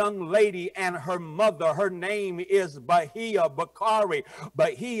a young lady and her mother. Her name is Bahia Bakari.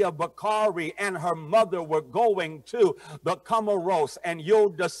 Bahia Bakari and her mother were going to the Comoros, and you'll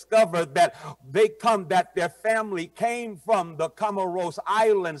discover that their family came from the Comoros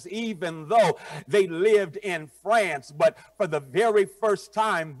Islands, even though they lived in France. But for the very first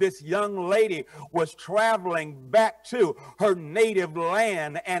time, this young lady was traveling back to her native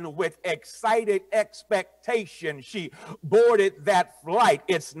land, and with excited expectation, she boarded that flight.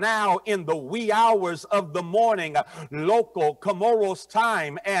 It's now in the wee hours of the morning, local Comoros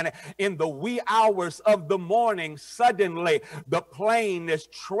time, and in the wee hours of the morning, suddenly the plane is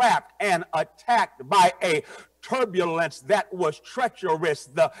trapped and attacked by a turbulence that was treacherous.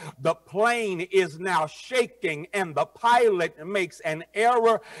 The plane is now shaking, and the pilot makes an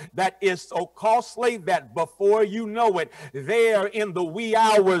error that is so costly that before you know it, there in the wee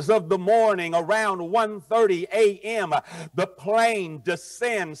hours of the morning, around 1:30 a.m., the plane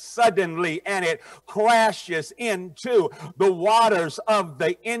descends suddenly and it crashes into the waters of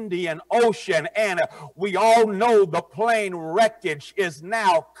the Indian Ocean. And we all know the plane wreckage is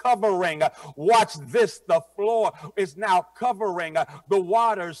now covering, watch this, the floor is now covering the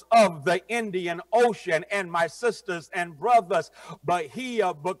waters of the Indian Ocean. And my sisters and brothers,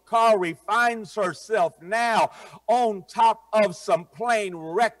 Bahia Bakari finds herself now on top of some plane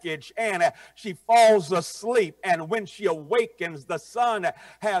wreckage, and she falls asleep. And when she awakens, the sun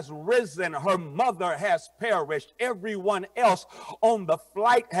has risen. Her mother has perished. Everyone else on the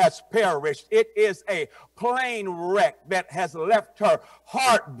flight has perished. It is a plane wreck that has left her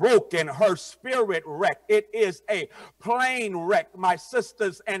heartbroken, her spirit wrecked. It is a plane wreck, my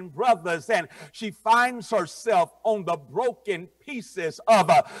sisters and brothers, and she finds herself on the broken pieces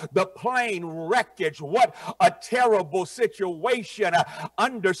of the plane wreckage. What a terrible situation.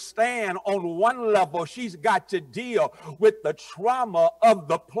 Understand, on one level, she's got to deal with the trauma of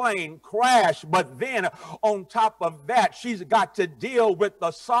the plane crash, but then on top of that, she's got to deal with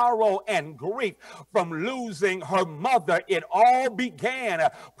the sorrow and grief from losing her mother. It all began,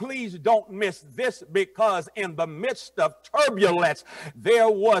 please don't miss this, because in the midst of turbulence, there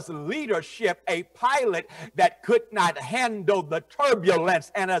was leadership, a pilot that could not handle the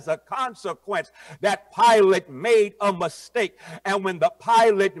turbulence, and as a consequence, that pilot made a mistake. And when the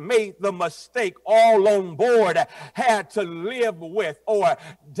pilot made the mistake, all on board had to live with or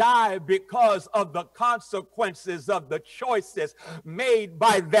die because of the consequences of the choices made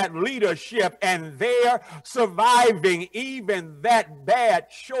by that leadership, and they're surviving even that bad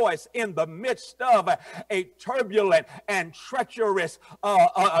choice in the midst of a turbulent and treacherous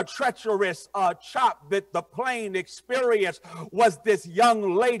chop that the plane experienced was this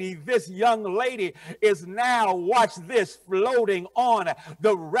young lady. This young lady is now, watch this, floating on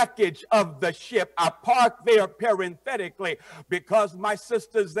the wreckage of the ship. I park there parenthetically because, my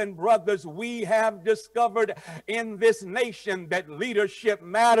sisters and brothers, we have discovered in this nation that leadership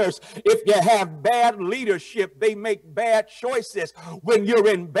matters. If you have bad leadership, they make bad choices when you're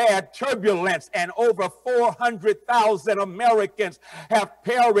in bad turbulence, and over 400,000 Americans have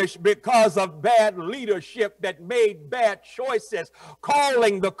perished because of bad leadership that made bad choices voices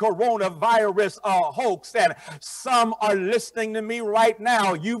calling the coronavirus a hoax, and some are listening to me right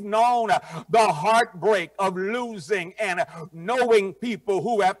now. You've known the heartbreak of losing and knowing people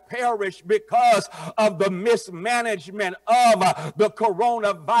who have perished because of the mismanagement of the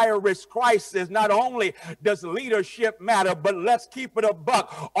coronavirus crisis. Not only does leadership matter, but let's keep it a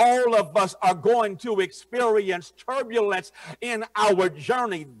buck. All of us are going to experience turbulence in our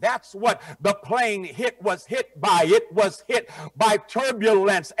journey. That's what the plane was hit by. It was hit by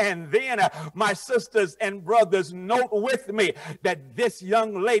turbulence. And then, my sisters and brothers, note with me that this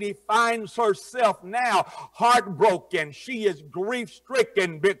young lady finds herself now heartbroken. She is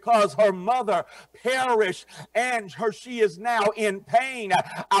grief-stricken because her mother perished, and she is now in pain.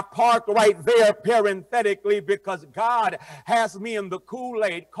 I park right there parenthetically because God has me in the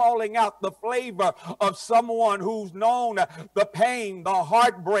Kool-Aid calling out the flavor of someone who's known the pain, the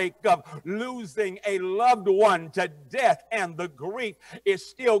heartbreak of losing a loved one to death, and the grief is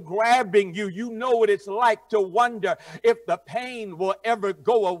still grabbing you. You know what it's like to wonder if the pain will ever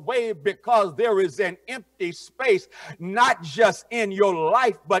go away, because there is an empty space, not just in your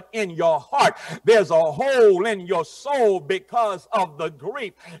life, but in your heart. There's a hole in your soul because of the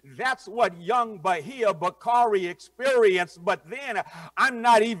grief. That's what young Bahia Bakari experienced. But then I'm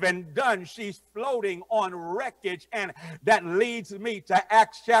not even done. She's floating on wreckage, and that leads me to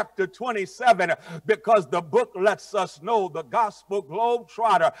Acts chapter 27, because the book lets us know the gospel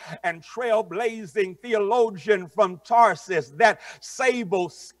globetrotter and trailblazing theologian from Tarsus, that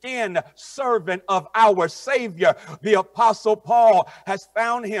sable-skinned servant of our Savior, the Apostle Paul, has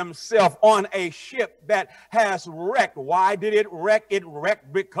found himself on a ship that has wrecked. Why did it wreck? It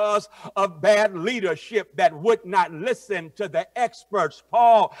wrecked because of bad leadership that would not listen to the experts.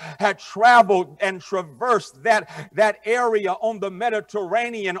 Paul had traveled and traversed that area on the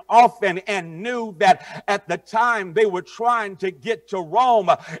Mediterranean often, and knew that at the time they were trying to get to Rome,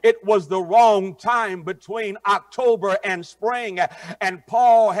 it was the wrong time, between October and spring. And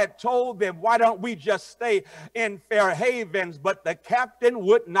Paul had told them, why don't we just stay in Fair Havens? But the captain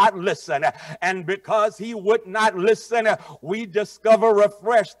would not listen. And because he would not listen, we discover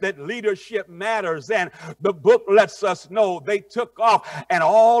afresh that leadership matters. And the book lets us know they took off, and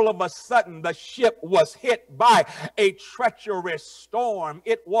all of a sudden the ship was hit by a treacherous storm.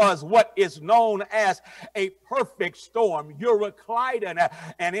 It was what is known as a perfect storm, Euroclydon.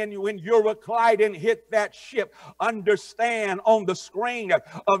 And when Euroclydon hit that ship, understand on the screen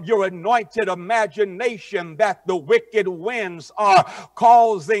of your anointed imagination that the wicked winds are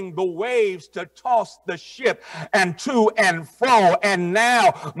causing the waves to toss the ship and to and fro. And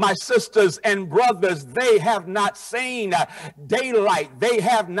now, my sisters and brothers, they have not seen daylight. They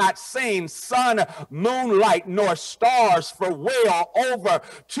have not seen sun, moonlight, nor stars for well over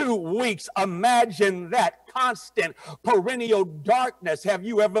 2 weeks. Imagine that. Constant perennial darkness. Have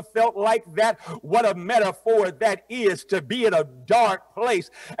you ever felt like that? What a metaphor that is, to be in a dark place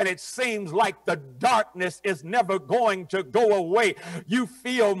and it seems like the darkness is never going to go away. You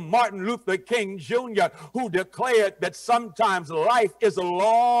feel Martin Luther King Jr., who declared that sometimes life is a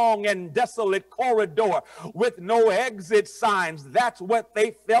long and desolate corridor with no exit signs. That's what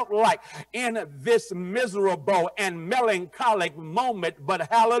they felt like in this miserable and melancholic moment.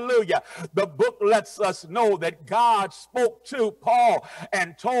 But hallelujah, the book lets us know that God spoke to Paul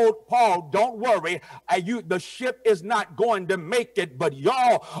and told Paul, don't worry, the ship is not going to make it, but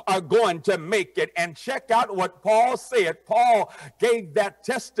y'all are going to make it. And check out what Paul said. Paul gave that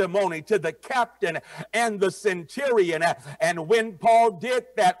testimony to the captain and the centurion. And when Paul did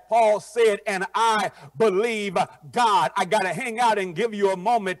that, Paul said, and I believe God. I got to hang out and give you a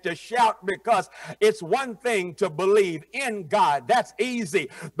moment to shout, because it's one thing to believe in God. That's easy.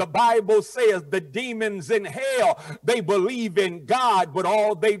 The Bible says the demons in hell, they believe in God, but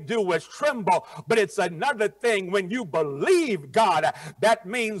all they do is tremble. But it's another thing when you believe God. That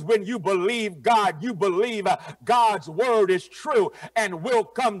means when you believe God, you believe God's word is true and will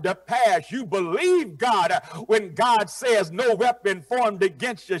come to pass. You believe God when God says no weapon formed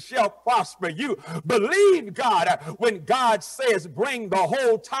against you shall prosper. You believe God when God says bring the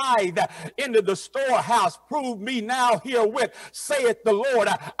whole tithe into the storehouse. Prove me now herewith, saith the Lord,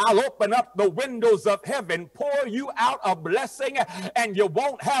 I'll open up the windows of heaven, pour you out a blessing, and you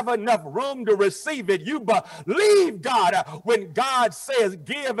won't have enough room to receive it. You believe God when God says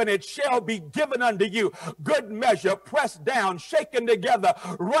give and it shall be given unto you. Good measure, pressed down, shaken together,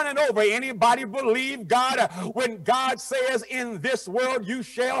 running over. Anybody believe God when God says in this world you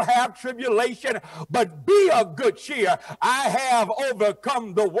shall have tribulation, but be of good cheer, I have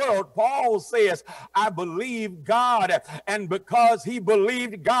overcome the world. Paul says I believe God, and because he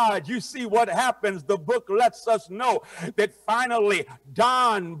believed God, you see what happens. The book book lets us know that finally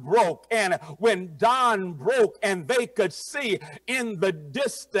dawn broke. And when dawn broke and they could see in the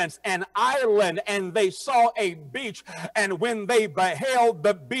distance an island and they saw a beach, and when they beheld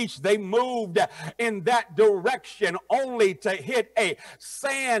the beach, they moved in that direction only to hit a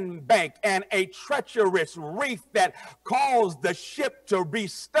sandbank and a treacherous reef that caused the ship to be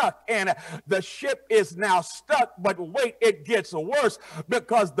stuck. And the ship is now stuck, but wait, it gets worse,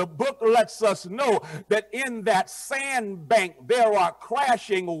 because the book lets us know that in that sandbank there are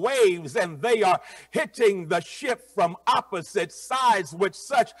crashing waves and they are hitting the ship from opposite sides with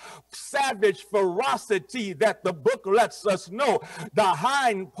such savage ferocity that the book lets us know the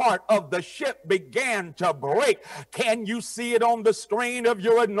hind part of the ship began to break. Can you see it on the screen of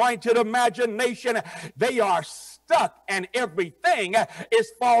your anointed imagination? They are stuck and everything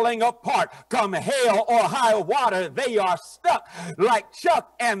is falling apart. Come hell or high water, they are stuck like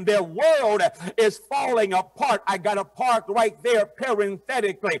Chuck and their world is falling apart. I got to park right there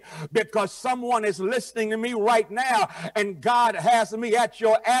parenthetically, because someone is listening to me right now and God has me at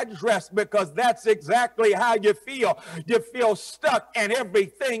your address, because that's exactly how you feel. You feel stuck and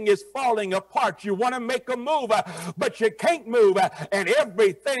everything is falling apart. You want to make a move, but you can't move, and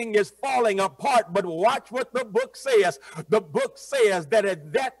everything is falling apart. But watch what the book says. The book says that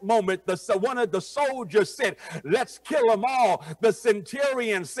at that moment, one of the soldiers said, let's kill them all. The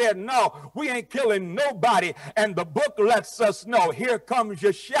centurion said, no, we ain't killing nobody. And the book lets us know, here comes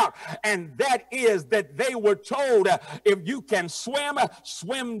your shout. And that is that they were told, if you can swim,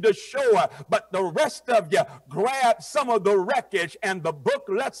 swim to shore. But the rest of you grab some of the wreckage. And the book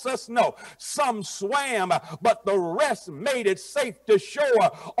lets us know some swam, but the rest made it safe to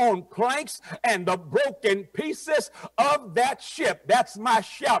shore on planks and the broken pieces of that ship. That's my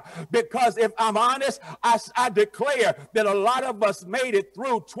shout, because if I'm honest, I declare that a lot of us made it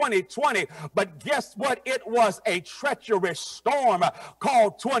through 2020, but guess what? It was a treacherous storm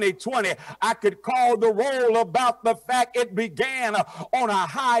called 2020. I could call the roll about the fact it began on a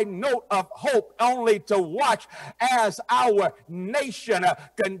high note of hope, only to watch as our nation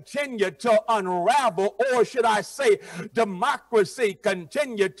continued to unravel, or should I say democracy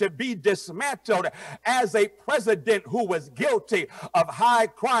continued to be dismantled, as a president who was guilty of high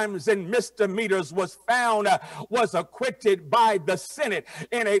crimes and misdemeanors was acquitted by the Senate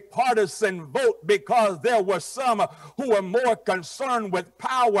in a partisan vote, because there were some who were more concerned with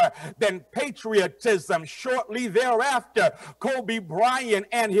power than patriotism. Shortly thereafter, Kobe Bryant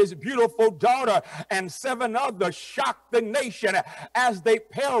and his beautiful daughter and 7 others shocked the nation as they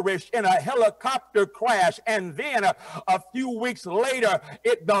perished in a helicopter crash. And then a few weeks later,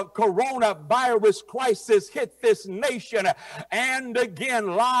 the coronavirus crisis hit this nation, and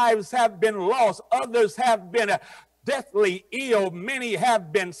again lives have been lost. Others have been deathly ill. Many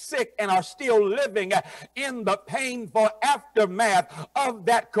have been sick and are still living in the painful aftermath of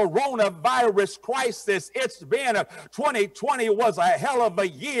that coronavirus crisis. It's been 2020 was a hell of a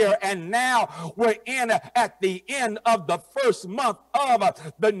year, and now we're at the end of the first month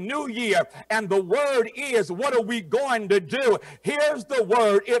of the new year. And the word is, what are we going to do? Here's the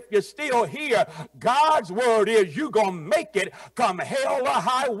word. If you're still here, God's word is you're going to make it come hell or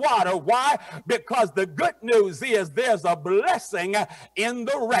high water. Why? Because the good news is there's a blessing in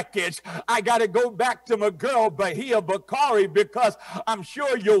the wreckage. I got to go back to my girl, Bahia Bakari, because I'm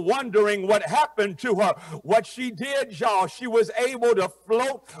sure you're wondering what happened to her. What she did, y'all, she was able to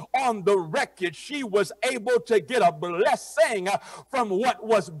float on the wreckage. She was able to get a blessing from what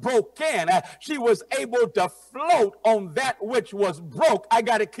was broken. She was able to float on that which was broke. I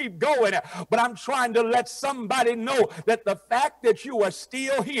got to keep going, but I'm trying to let somebody know that the fact that you are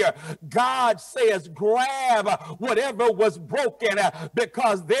still here, God says grab whatever was broken,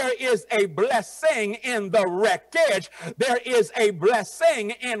 because there is a blessing in the wreckage. There is a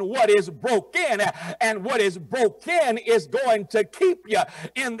blessing in what is broken, and what is broken is going to keep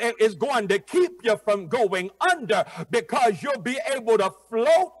you from going under, because you'll be able to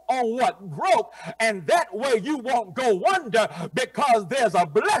float on what broke, and that way you won't go under, because there's a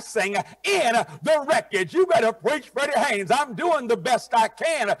blessing in the wreckage. You better preach, Freddie Haynes. I'm doing the best I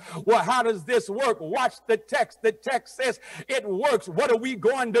can. Well, how does this work? Watch the text. The text says it works. What are we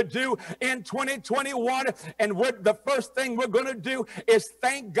going to do in 2021? And the first thing we're going to do is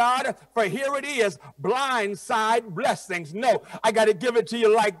thank God for, here it is, blind side blessings. No, I got to give it to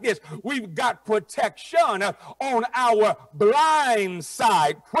you like this. We've got protection on our blind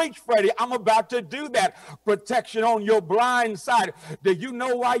side. preach, Freddie. I'm about to do that. Protection on your blind side. Do you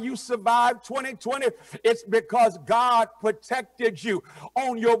know why you survived 2020? It's because God protected you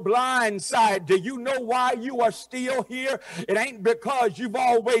on your blind side. Do you know why you are still here? It ain't because you've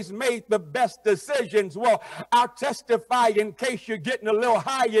always made the best decisions. Well, I'll testify in case you're getting a little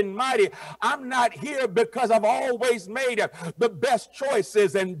high and mighty. I'm not here because I've always made the best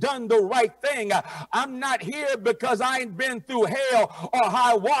choices and done the right thing. I'm not here because I ain't been through hell or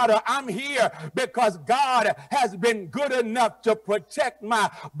high water. I'm here because God has been good enough to protect my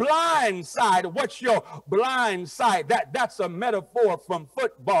blind side. What's your blind side? That's a metaphor from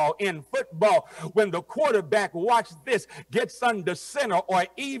football. In football, when the quarterback, watch this, gets under center or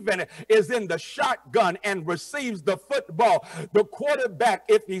even is in the shotgun and receives the football, the quarterback,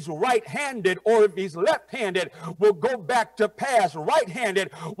 if he's right-handed or if he's left-handed, will go back to pass.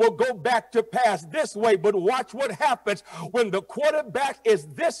 Right-handed will go back to pass this way. But watch what happens when the quarterback is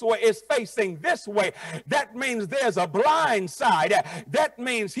this way, is facing this way. That means there's a blind side. That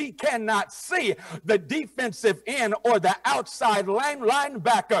means he cannot see the defensive end or the outside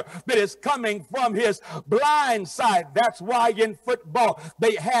linebacker that is coming from his blind side. That's why in football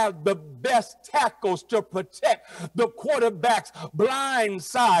they have the best tackles to protect the quarterback's blind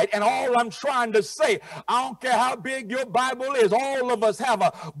side. And all I'm trying to say, I don't care how big your Bible is, all of us have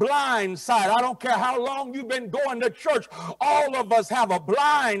a blind side. I don't care how long you've been going to church, all of us have a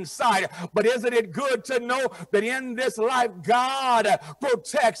blind side. But isn't it good to know that in this life God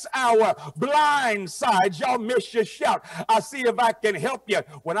protects our blind sides? Y'all miss your shout. I'll see if I can help you.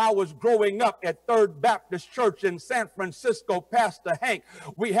 When I was growing up at Third Baptist Church in San Francisco, Pastor Hank,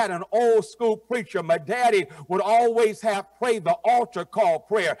 we had an old school preacher. My daddy would always have pray the altar call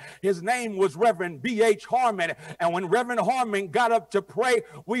prayer. His name was Reverend B.H. Harmon. And when Reverend Harmon got up to pray,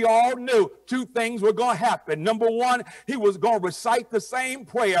 we all knew two things were going to happen. Number one, he was going to recite the same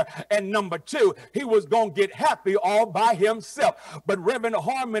prayer. And number two, he was going to get happy all by himself. But Reverend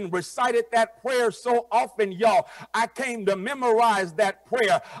Harmon recited that prayer so often, y'all, I came to memorize that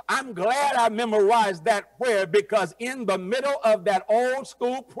prayer. I'm glad I memorized that prayer because in the middle of that old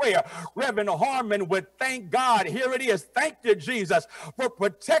school prayer, Reverend Harmon would thank God. Here it is. Thank you, Jesus, for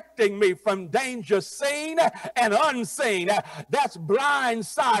protecting me from danger seen and unseen. That's blind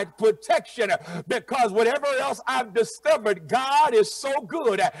side protection, because whatever else I've discovered, God is so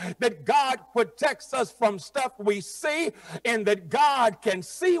good that God protects us from stuff we see, and that God can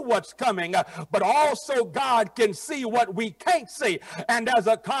see what's coming, but also God can see what we can't see. And as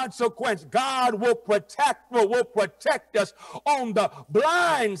a consequence, God will protect us on the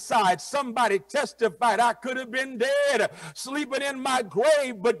blind side. Somebody testified, I could have been dead, sleeping in my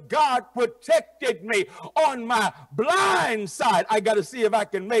grave, but God protected me on my blind side. I got to see if I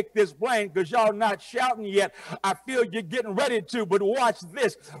can make this plain, because y'all not shouting yet. I feel you're getting ready to, but watch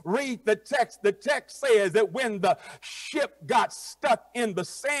this. Read the text. The text says that when the ship got stuck in the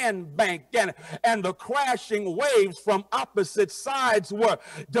sandbank and the crashing waves from opposite sides were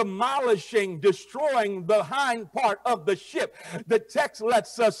demolishing, destroying the hind part of the ship, the text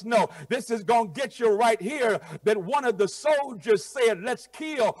lets us know, this is going to get you right here, that one of the soldiers said, let's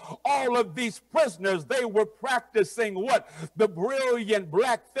kill all of these prisoners. They were practicing what the brilliant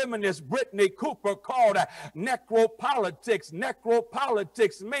black feminist Brittany Cooper called necropolitics.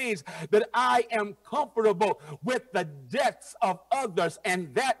 Necropolitics means that I am comfortable with the deaths of others,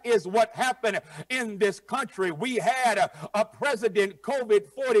 and that is what happened in this country. We had a president,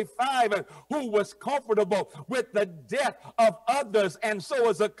 COVID-45, who was comfortable with the death of others, and so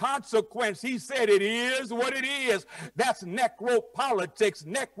as a consequence, he said, it is what it is. That's necropolitics.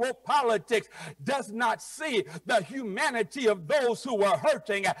 Necropolitics does not see the humanity of those who are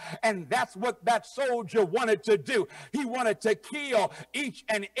hurting, and that's what that soldier wanted to do. He wanted to kill each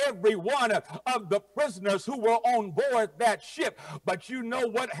and every one of the prisoners who were on board that ship. But you know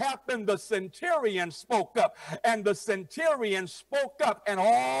what happened? The centurion spoke up, and the centurion spoke up, and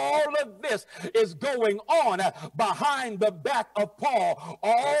all of this is going on behind the back of Paul.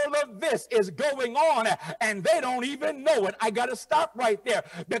 All of this is going on, and they don't even know it. I got to stop right there,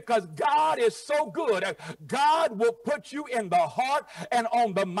 because God is so good. God will put you in the heart and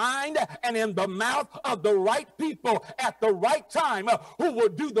on the mind and in the mouth of the right people at the right time, who will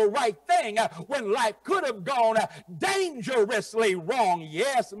do the right thing when life could have gone dangerously wrong.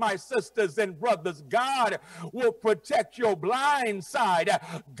 Yes, my sisters and brothers, God will protect your blind side.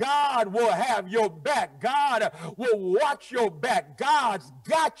 God will have your back. God will watch your back. God's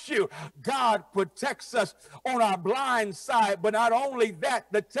got you. God protects us on our blind side. But not only that,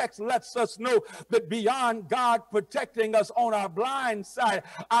 the text lets us know that beyond God protecting us on our blind side,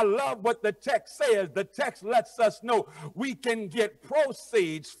 I love what the text says. The text lets us know we can get get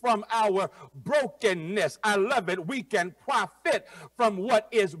proceeds from our brokenness. I love it. We can profit from what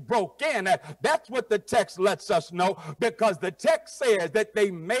is broken. That's what the text lets us know, because the text says that they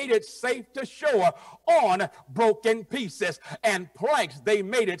made it safe to shore on broken pieces and planks. They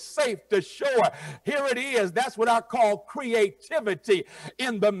made it safe to shore. Here it is. That's what I call creativity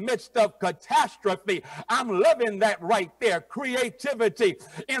in the midst of catastrophe. I'm loving that right there. Creativity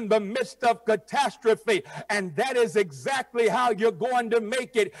in the midst of catastrophe. And that is exactly how you're going to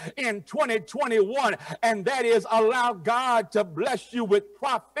make it in 2021. And that is allow God to bless you with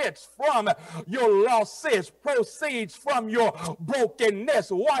profits from your losses, proceeds from your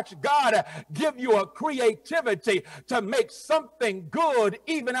brokenness. Watch God give you a creativity to make something good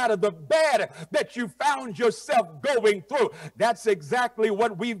even out of the bad that you found yourself going through. That's exactly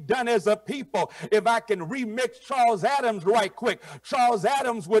what we've done as a people. If I can remix Charles Adams right quick, Charles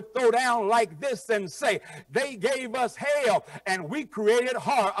Adams would throw down like this and say, they gave us hell and we created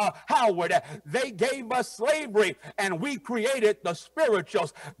Howard. They gave us slavery and we created the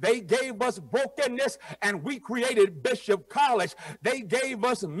spirituals. They gave us brokenness and we created Bishop College. They gave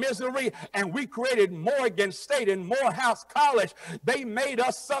us misery and we created Morgan State and Morehouse College. They made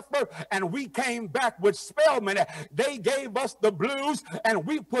us suffer and we came back with Spelman. They gave us the blues and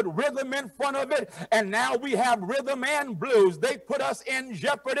we put rhythm in front of it, and now we have rhythm and blues. They put us in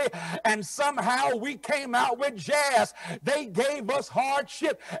jeopardy and somehow we came out with jazz. They gave us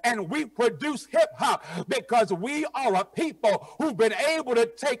hardship and we produced hip hop, because we are a people who've been able to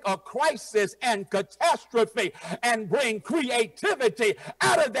take a crisis and catastrophe and bring creativity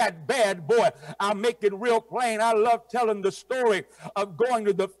out of that bad boy. I'll make it real plain. I love telling the story of going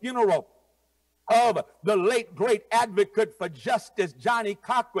to the funeral of the late great advocate for justice, Johnny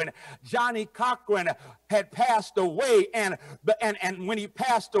Cochran. Johnny Cochran had passed away, and when he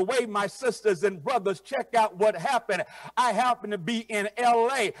passed away, my sisters and brothers, check out what happened. I happened to be in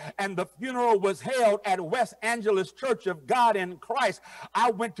LA, and the funeral was held at West Angeles Church of God in Christ.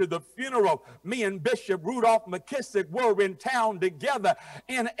 I went to the funeral. Me and Bishop Rudolph McKissick were in town together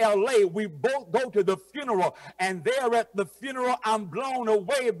in LA. We both go to the funeral, and there at the funeral, I'm blown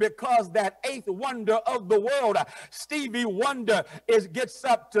away because that eighth wonder of the world, Stevie Wonder, gets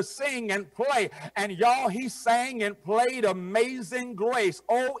up to sing and play. And y'all, he sang and played Amazing Grace,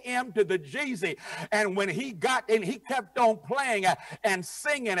 O-M to the Jeezy. And when he got in, he kept on playing and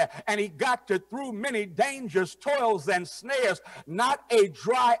singing, and he got to through many dangers, toils, and snares, not a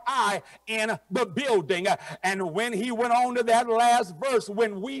dry eye in the building. And when he went on to that last verse,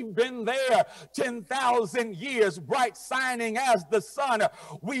 when we've been there 10,000 years, bright shining as the sun,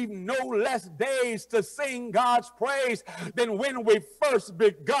 we've no less days to sing God's praise than when we first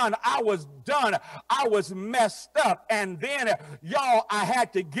begun. I was done. I was messed up. And then, y'all, I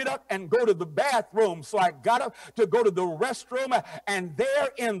had to get up and go to the bathroom. So I got up to go to the restroom, and there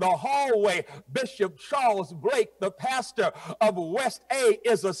in the hallway, Bishop Charles Blake, the pastor of West A,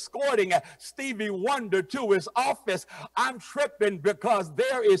 is escorting Stevie Wonder to his office. I'm tripping because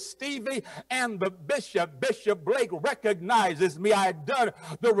there is Stevie and the bishop. Bishop Blake recognizes me. I had done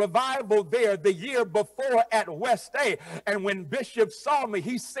the revival there the year before at West A. And when Bishop saw me,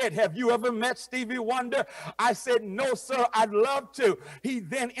 he said, "Have you ever met Stevie Wonder?" I said, "No, sir, I'd love to." He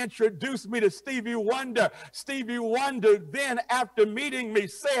then introduced me to Stevie Wonder. Stevie Wonder then, after meeting me,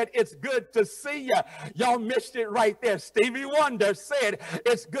 said, "It's good to see you." Y'all missed it right there. Stevie Wonder said,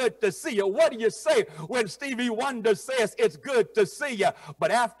 "It's good to see you." What do you say when Stevie Wonder says it's good to see you?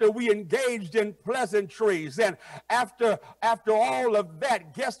 But after we engaged in pleasantries and after all of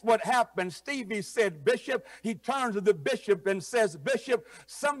that, guess what happened? Stevie said, "Bishop," he turns to the bishop and says, "Bishop,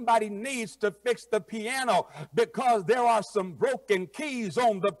 somebody needs to fix the piano because there are some broken keys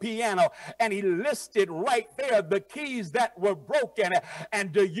on the piano." And he listed right there the keys that were broken.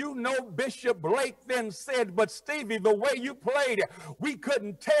 And do you know, Bishop Blake then said, "But Stevie, the way you played it, we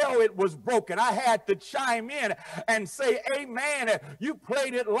couldn't tell it was broken." I had to chime in and say, "Amen. You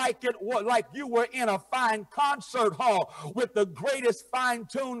played it like it was, like you were in a fine concert hall with the greatest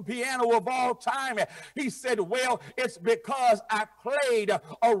fine-tuned piano of all time." He said, "Well, it's because I played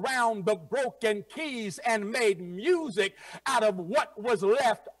around the broken keys and made music out of what was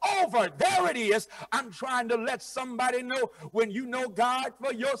left over." There it is. I'm trying to let somebody know, when you know God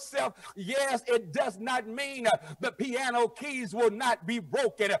for yourself, yes, it does not mean the piano keys will not be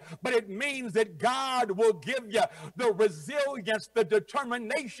broken, but it means that God will give you the resilience, the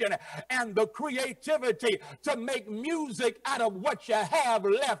determination, and the creativity to make music out of what you have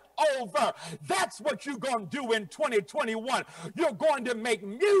left over. That's what you're going to do in 2021. You're going to make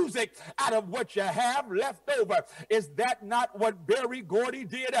music out of what you you have left over. Is that not what Berry Gordy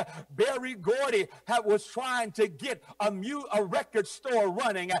did? Berry Gordy was trying to get a record store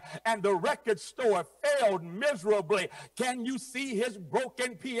running, and the record store failed miserably. Can you see his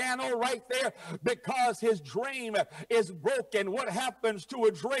broken piano right there? Because his dream is broken. What happens to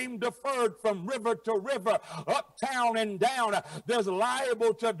a dream deferred from river to river, uptown and down? There's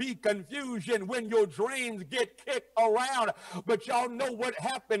liable to be confusion when your dreams get kicked around. But y'all know what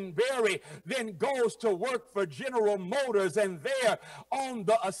happened. Berry then goes to work for General Motors, and there on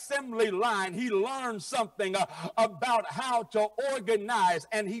the assembly line, he learns something about how to organize,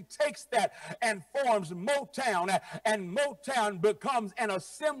 and he takes that and forms Motown, and Motown becomes an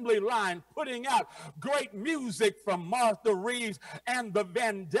assembly line, putting out great music from Martha Reeves and the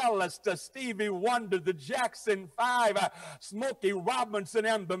Vandellas to Stevie Wonder, the Jackson 5, Smokey Robinson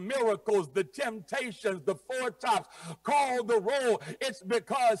and the Miracles, the Temptations, the Four Tops, Call the Roll. It's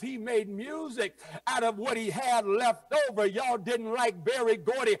because he made music out of what he had left over. Y'all didn't like Berry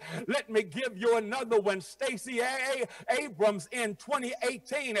Gordy. Let me give you another one. Stacey Abrams in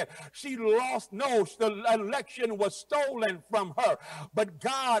 2018, she lost. No, the election was stolen from her, but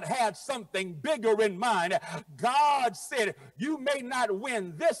God had something bigger in mind. God said, you may not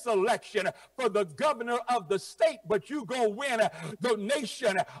win this election for the governor of the state, but you go win the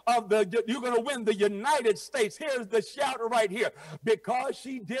nation you're going to win the United States. Here's the shout right here. Because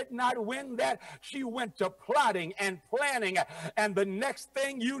she did not win that, she went to plotting and planning, and the next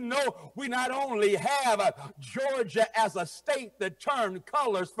thing you know, we not only have Georgia as a state that turned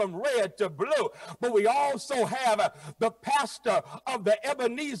colors from red to blue, but we also have the pastor of the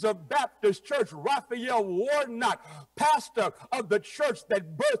Ebenezer Baptist Church, Raphael Warnock, pastor of the church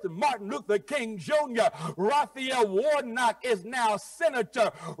that birthed Martin Luther King Jr. Raphael Warnock is now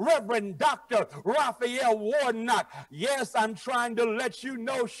Senator, Reverend Dr. Raphael Warnock. Yes, I'm trying to let you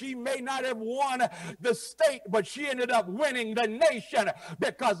know she may not have won the state, but she ended up winning the nation,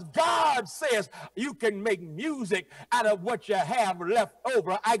 because God says you can make music out of what you have left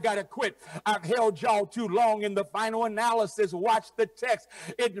over. I gotta quit. I've held y'all too long in the final analysis. Watch the text.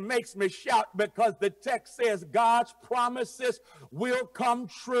 It makes me shout, because the text says God's promises will come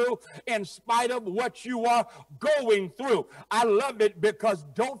true in spite of what you are going through. I love it, because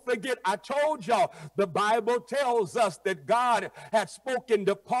don't forget, I told y'all the Bible tells us that God had spoken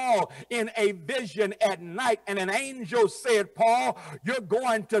to Paul in a vision at night, and an angel said, Paul, you're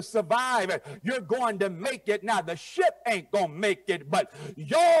going to survive it. You're going to make it. Now, the ship ain't going to make it, but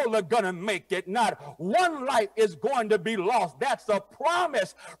y'all are going to make it. Not one life is going to be lost. That's a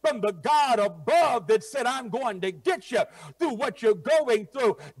promise from the God above that said, I'm going to get you through what you're going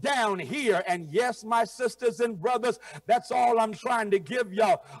through down here. And yes, my sisters and brothers, that's all I'm trying to give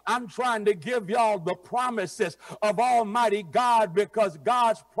y'all. I'm trying to give y'all the promises of Almighty God, because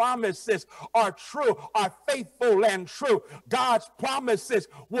God's promises are true, are faithful and true. God's promises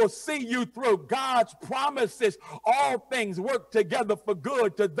will see you through. God's promises, all things work together for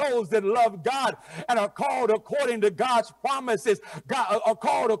good to those that love God and are called according to God's promises, are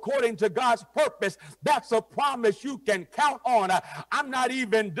called according to God's purpose. That's a promise you can count on. I'm not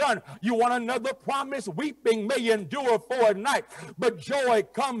even done. You want another promise? Weeping may endure for a night, but joy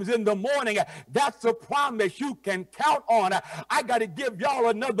comes in the morning. That's a promise you can count on. I got to give y'all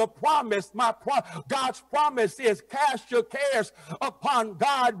another promise. God's promise is cast your cares upon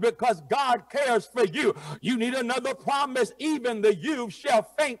God, because God cares for you. You need another promise. Even the youth shall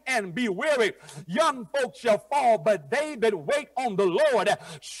faint and be weary. Young folks shall fall, but they that wait on the Lord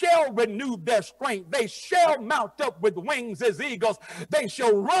shall renew their strength. They shall mount up with wings as eagles. They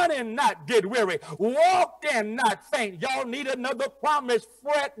shall run and not get weary, walk and not faint. Y'all need another promise.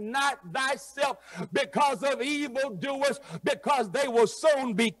 Fret not thyself because of evildoers, because they will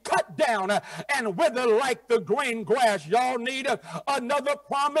soon be cut down and wither like the green grass. Y'all need another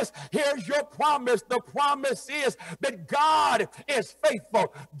promise. Here's your promise. The promise is that God is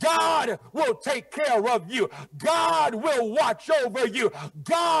faithful. God will take care of you. God will watch over you.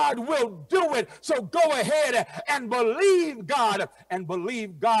 God will do it. So go ahead and believe God and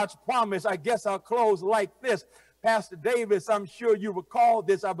believe God's promise. I guess I'll close like this. Pastor Davis, I'm sure you recall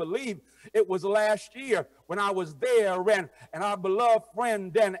this. I believe it was last year when I was there, and our beloved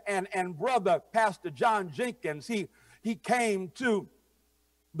friend and brother, Pastor John Jenkins, he came to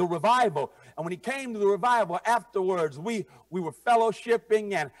the revival. And when he came to the revival afterwards, we were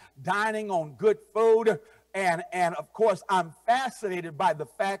fellowshipping and dining on good food. And of course, I'm fascinated by the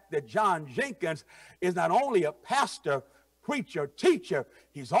fact that John Jenkins is not only a pastor, preacher, teacher,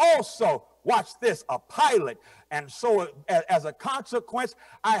 he's also watch this, a pilot. And so as a consequence,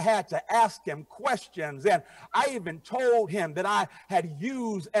 I had to ask him questions. And I even told him that I had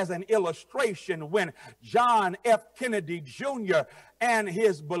used as an illustration when John F. Kennedy Jr. and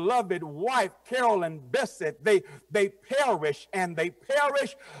his beloved wife, Carolyn Bessette, they perished, and they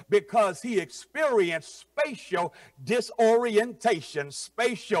perished because he experienced spatial disorientation.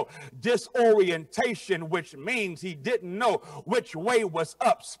 Spatial disorientation, which means he didn't know which way was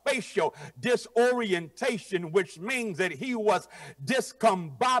up. Spatial disorientation, which means that he was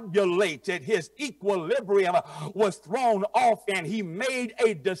discombobulated. His equilibrium was thrown off, and he made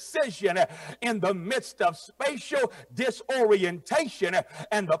a decision in the midst of spatial disorientation,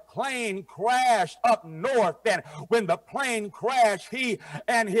 and the plane crashed up north. And when the plane crashed, he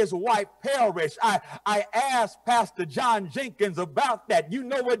and his wife perished. I asked Pastor John Jenkins about that. You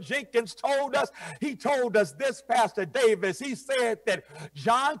know what Jenkins told us? He told us this, Pastor Davis. He said that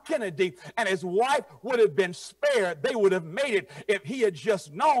John Kennedy and his wife would have been spared. They would have made it if he had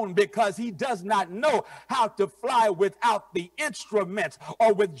just known, because he does not know how to fly without the instruments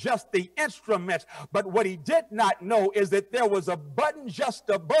or with just the instruments. But what he did not know is that there was a button just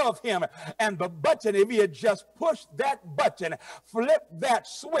above him, and the button, if he had just pushed that button, flipped that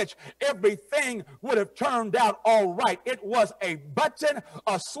switch, everything would have turned out all right. It was a button,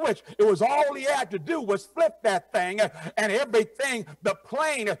 a switch. It was all he had to do was flip that thing, and everything, the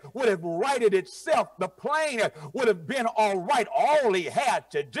plane would have righted itself. The plane would have been all right. All he had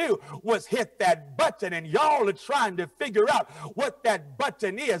to do was hit that button. And y'all are trying to figure out what that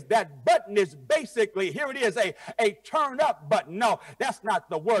button is. That button is basically, here it is, a turn up button. No, that's not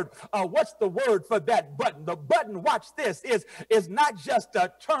the word. What's the word for that button? The button, watch this, is not just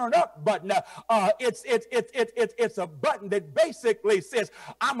a turn up button. It's a button that basically says,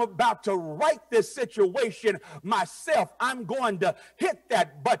 I'm about to right this situation myself. I'm going to hit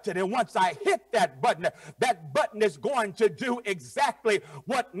that button. And once I hit that button is going to do exactly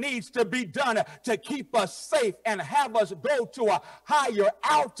what needs to be done to keep us safe and have us go to a higher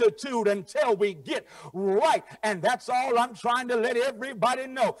altitude until we get right. And that's all I'm trying to let everybody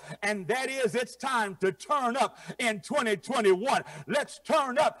know. And that is, it's time to turn up in 2021. Let's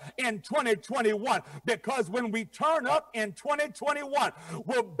turn up in 2021, because when we turn up in 2021,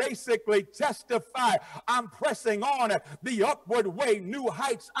 we'll basically testify, I'm pressing on the upward way, new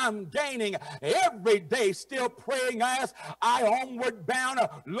heights I'm gaining every day, still praying as I onward bound.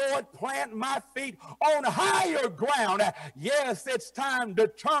 Lord, plant my feet on higher ground. Yes, it's time to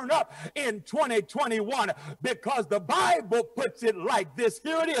turn up in 2021, because the Bible puts it like this.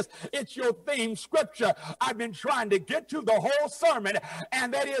 Here it is. It's your theme scripture. I've been trying to get to the whole sermon,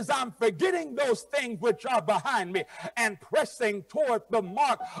 and that is, I'm forgetting those things which are behind me and pressing toward the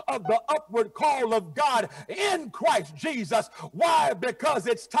mark of the upward call of God in Christ Jesus. Why? Because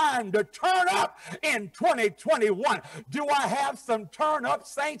it's time to turn up in 2021. Do I have some turn up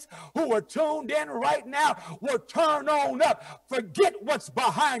saints who are tuned in right now? Well, turn on up. Forget what's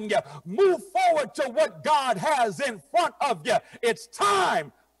behind you. Move forward to what God has in front of you. It's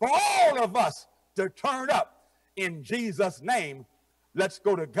time for all of us to turn up in Jesus' name. Let's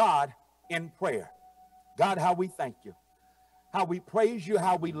go to God in prayer. God, how we thank you, how we praise you,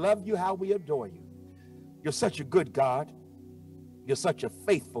 how we love you, how we adore you. You're such a good God. You're such a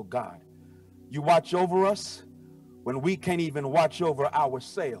faithful God. You watch over us when we can't even watch over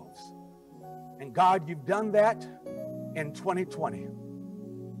ourselves. And God, you've done that in 2020.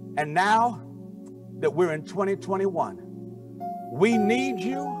 And now that we're in 2021, we need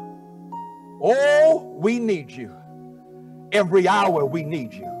you. Oh, we need you. Every hour we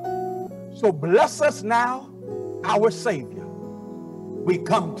need you. So bless us now, our Savior. We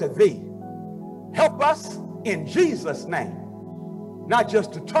come to thee. Help us in Jesus' name, not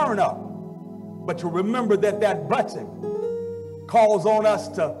just to turn up, but to remember that that button calls on us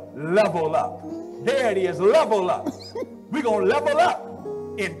to level up. There it is, level up. We're going to level up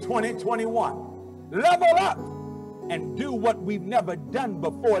in 2021. Level up and do what we've never done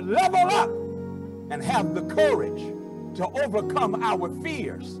before. Level up and have the courage to overcome our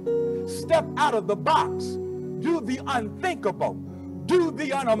fears. Step out of the box. Do the unthinkable. Do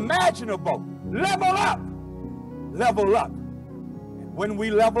the unimaginable. Level up. Level up. And when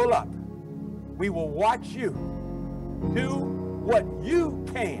we level up, we will watch you do what you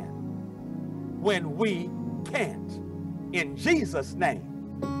can when we can't. In Jesus'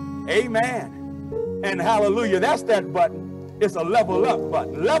 name, amen and hallelujah. That's that button. It's a level up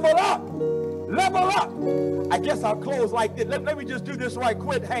button. Level up. Level up. I guess I'll close like this. Let me just do this right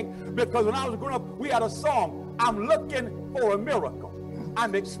quick, Hank, because when I was growing up, we had a song, I'm looking for a miracle.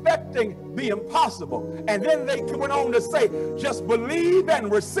 I'm expecting the impossible. And then they went on to say, just believe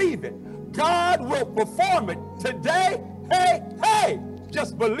and receive it. God will perform it today. Hey, hey,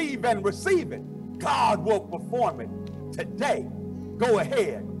 just believe and receive it. God will perform it today. Go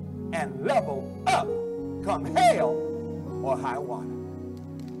ahead and level up, come hell or high water.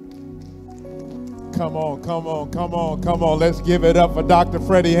 Come on, come on, come on, come on. Let's give it up for Dr.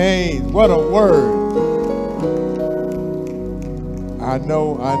 Freddie Haynes. What a word. I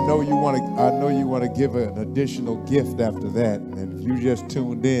know you want to give an additional gift after that. And if you just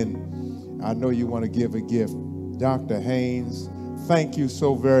tuned in, I know you want to give a gift. Dr. Haynes, thank you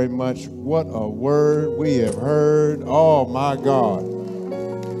so very much. What a word we have heard. Oh my God.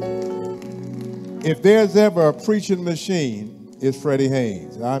 If there's ever a preaching machine, it's Freddie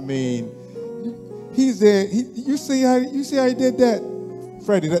Haynes. I mean, he's there. You see how he did that,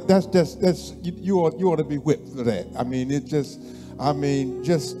 Freddie? You ought to be whipped for that. I mean,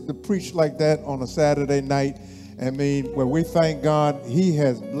 just to preach like that on a Saturday night. I mean, where we thank God, He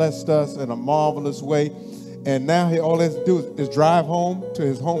has blessed us in a marvelous way, and now all he has to do is drive home to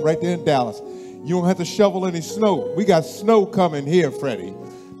his home right there in Dallas. You don't have to shovel any snow. We got snow coming here, Freddie.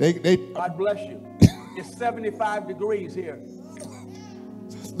 God bless you. It's 75 degrees here.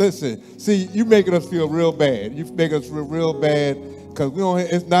 Listen, see, you making us feel real bad. You make us feel real bad because we don't.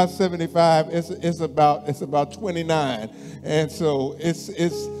 It's not 75. It's about 29, and so it's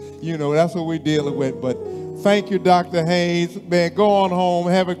that's what we're dealing with. But thank you, Dr. Haynes. Man, go on home.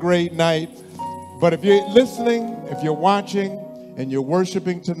 Have a great night. But if you're listening, if you're watching, and you're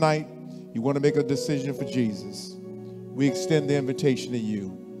worshiping tonight, you want to make a decision for Jesus. We extend the invitation to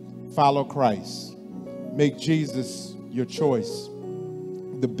you. Follow Christ. Make Jesus your choice.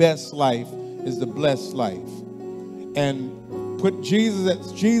 The best life is the blessed life. And put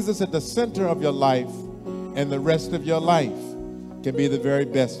Jesus at the center of your life, and the rest of your life can be the very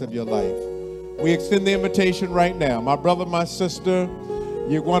best of your life. We extend the invitation right now. My brother, my sister,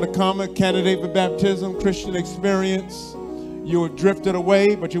 you want to come and candidate for baptism, Christian experience. You were drifted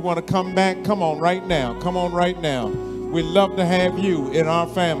away, but you want to come back. Come on right now. Come on right now. We'd love to have you in our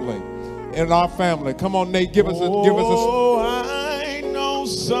family. Come on, Nate, give us a. Oh, I know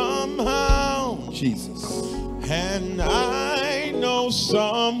somehow, Jesus. and I know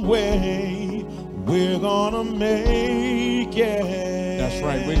some way we're gonna make it. That's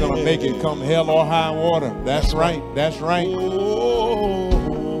right. We're gonna make it come hell or high water. That's right. That's right. Oh,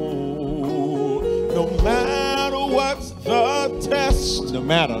 no matter what's the test, No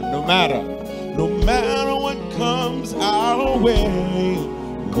matter. no matter what comes our way,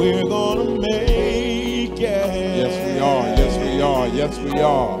 we're gonna make it. Yes, we are. Yes, we are. Yes, we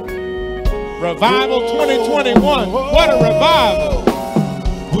are. Revival 2021. What a revival.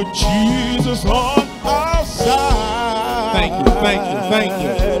 With Jesus on our side. Thank you. Thank you. Thank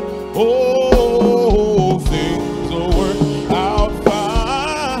you. Oh, things will work out fine.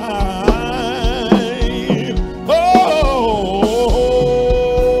 Oh,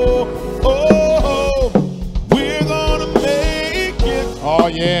 we're gonna make it. Oh,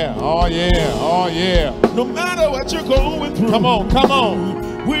 yeah. Oh, yeah. Oh, yeah. No matter what you're going through. Come on. Come on.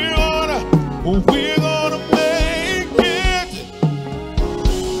 We're gonna make it.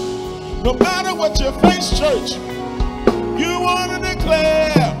 No matter what you face, church, you want to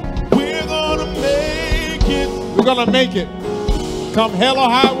declare, we're gonna make it. We're going to make it. Come hell or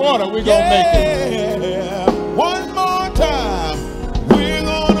high water, we're going to make it. One more time, we're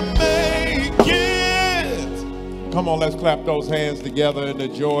gonna make it. Come on, let's clap those hands together in the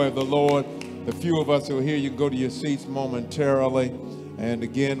joy of the Lord. The few of us who are here, you can go to your seats momentarily. And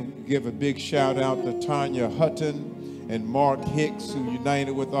again, give a big shout out to Tanya Hutton and Mark Hicks, who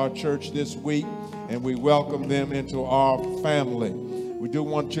united with our church this week, and we welcome them into our family. We do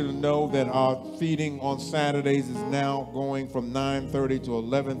want you to know that our feeding on Saturdays is now going from 9:30 to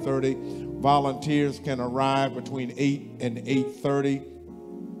 11:30. Volunteers can arrive between 8 and 8:30.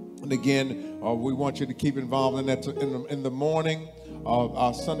 And again, we want you to keep involved in that in the morning.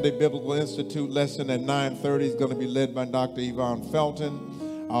 Our Sunday Biblical Institute lesson at 9:30 is going to be led by Dr. Yvonne Felton.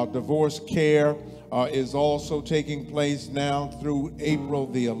 Our divorce care is also taking place now through April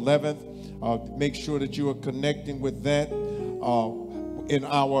the 11th. Make sure that you are connecting with that. In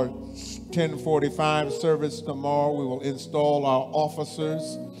our 10:45 service tomorrow, we will install our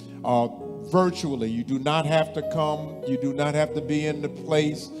officers virtually. You do not have to come. You do not have to be in the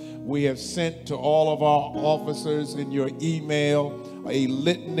place. We have sent to all of our officers in your email a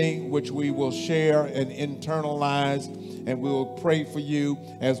litany which we will share and internalize, and we will pray for you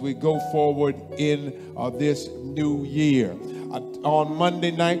as we go forward in this new year. On Monday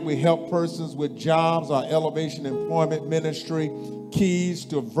night, we help persons with jobs, our Elevation Employment Ministry, keys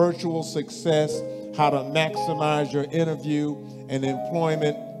to virtual success, how to maximize your interview and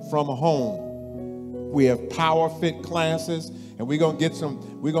employment from home. We have Power Fit classes, and we're gonna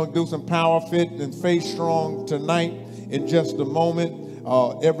do some Power Fit and Faith Strong tonight in just a moment.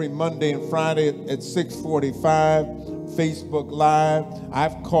 Every Monday and Friday at 6:45, Facebook Live.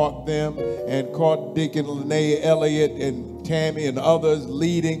 I've caught them and caught Deacon Lene Elliott and Tammy and others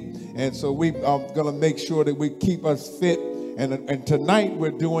leading, and so we are gonna make sure that we keep us fit. And tonight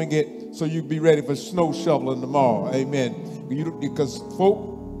we're doing it so you be ready for snow shoveling tomorrow. Amen. Because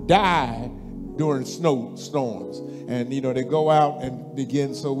folk die during snowstorms, and they go out and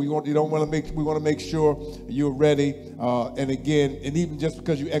begin. So we want to make sure you're ready. And again, and even just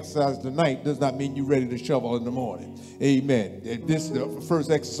because you exercise tonight does not mean you're ready to shovel in the morning. Amen. This is the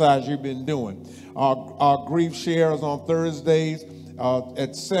first exercise you've been doing. Our grief shares on Thursdays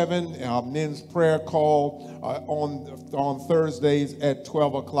at 7. Our men's prayer call on Thursdays at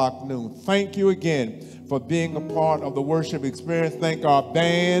 12 o'clock noon. Thank you again for being a part of the worship experience. Thank our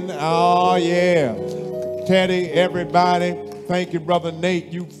band. Oh, yeah. Teddy, everybody. Thank you, Brother Nate.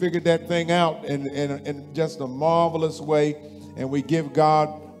 You figured that thing out in just a marvelous way. And we give God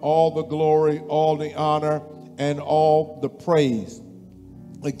all the glory, all the honor, and all the praise.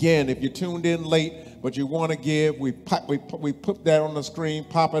 Again, if you tuned in late, but you want to give, we put that on the screen,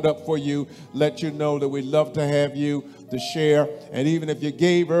 pop it up for you, let you know that we love to have you to share. And even if you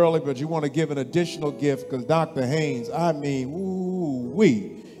gave early, but you want to give an additional gift, because Dr. Haynes, I mean,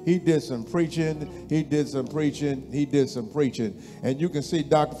 he did some preaching, he did some preaching. And you can see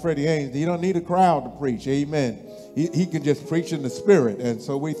Dr. Freddie Haynes, he don't need a crowd to preach, amen. He can just preach in the spirit. And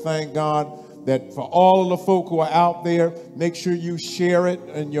so we thank God that for all of the folk who are out there, make sure you share it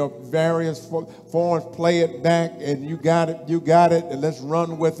in your various forms, play it back, and you got it, and let's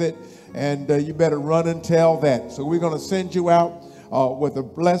run with it. And you better run and tell that. So we're going to send you out with a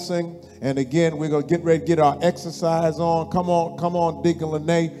blessing. And again, we're going to get ready to get our exercise on. Come on, Deacon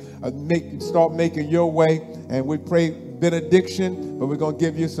Lene, start making your way. And we pray benediction, but we're going to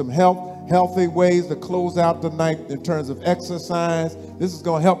give you some healthy ways to close out the night in terms of exercise. This is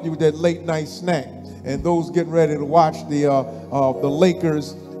going to help you with that late night snack. And those getting ready to watch the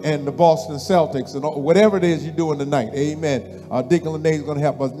Lakers and the Boston Celtics and whatever it is you're doing tonight. Amen. Deacon Lene is going to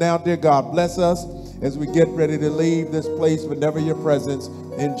help us. Now, dear God, bless us as we get ready to leave this place, but never your presence.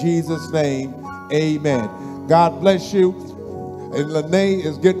 In Jesus' name, amen. God bless you. And Lene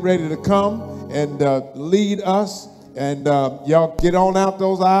is getting ready to come and lead us. And y'all get on out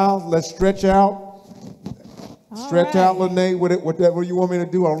those aisles. Let's stretch out. Stretch out, Lene. Whatever you want me to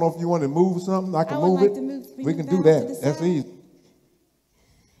do. I don't know if you want to move something. I can move it. We can do that. That's easy.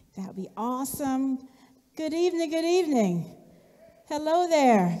 That would be awesome. Good evening. Good evening. Hello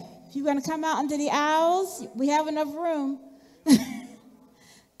there. If you're going to come out into the aisles, we have enough room.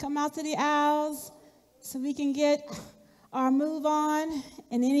 Come out to the aisles so we can get our move on.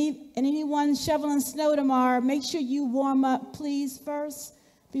 And anyone shoveling snow tomorrow, make sure you warm up, please, first,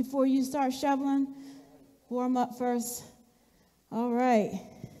 before you start shoveling. Warm up first. All right.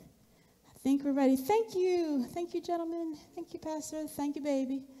 I think we're ready. Thank you. Thank you, gentlemen. Thank you, Pastor. Thank you,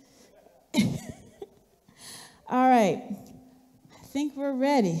 baby. All right. I think we're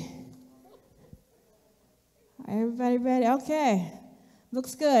ready. Everybody ready? Okay.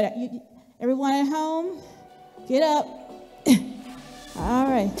 Looks good. Everyone at home, get up. All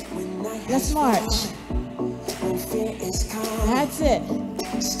right. Let's march. That's it.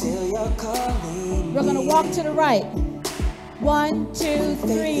 We're going to walk to the right. 1, 2,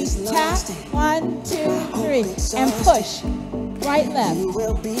 3, tap. 1, 2, 3, and push. Right, left.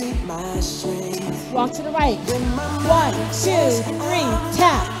 Walk to the right. 1, 2, 3,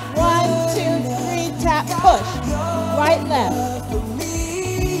 tap. 1, 2, 3, tap, push. Right, left.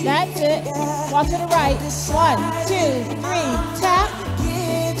 That's it. Walk to the right. 1, 2, 3, tap.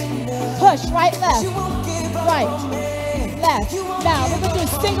 Push. Right, left. Right, left. Now we're going to do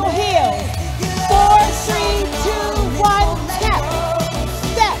single heel. 4, 3, 2, 1, tap.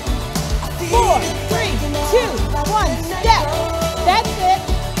 Step. 4, 3, 2, 1, step. That's it.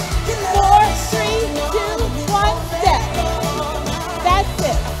 4, 3, 2, 1, step. That's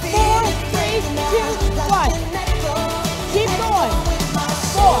it. 4, 3, 2, 1. Keep going.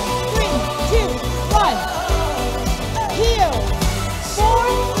 4, 3, 2, 1. Heel. 4,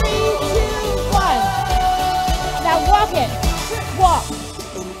 3, 2, 1. Now walk it. Walk.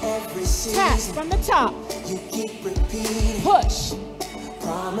 Tap from the top. Push.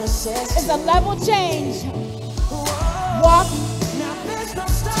 It's a level change. Walk.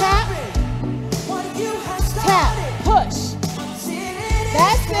 Tap. Tap. Push.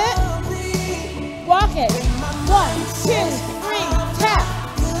 That's it. Walk it. 1, 2, 3, tap.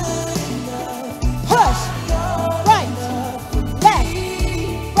 Push. Right. Left.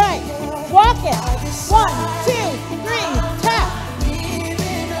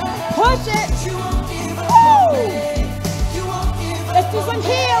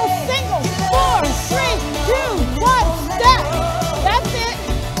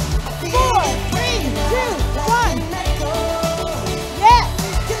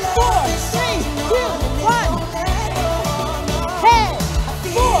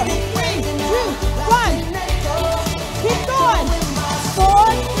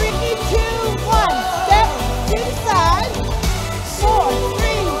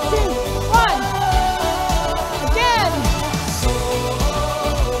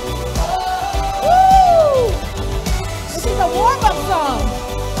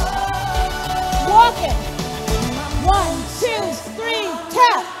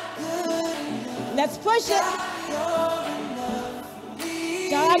 Let's push it.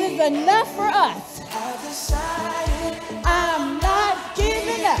 God is enough for us. I'm not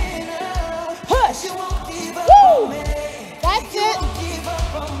giving up. Push. Woo! That's it.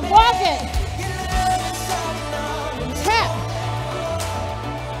 Walk it. Tap.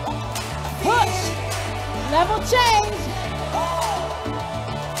 Push. Level change.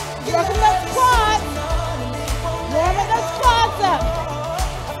 Working those quads. Warming those quads up.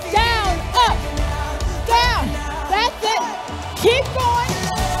 Down, up, down. That's it. Keep going.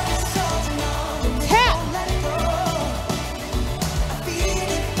 Tap.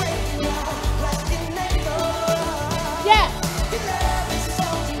 Yeah.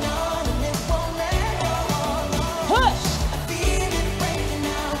 Push.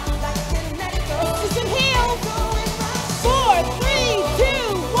 Let's do some heels. 4, 3, 2,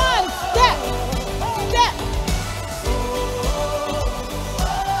 1. Step. Step.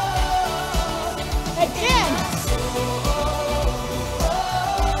 Again.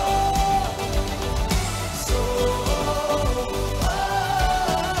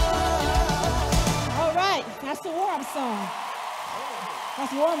 All right, that's the warm song.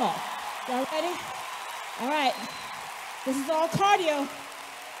 That's warm up. Y'all ready? All right. This is all cardio.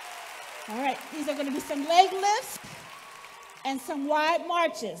 All right, these are going to be some leg lifts and some wide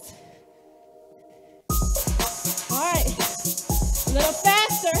marches. All right, a little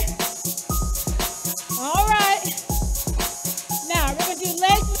faster. All right. Now, we're going to do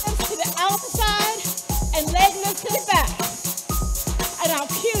leg lifts to the outside and leg lifts to the back. And I'll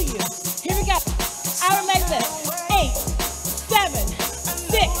cue you. Here we go. Our leg lift. 8, 7,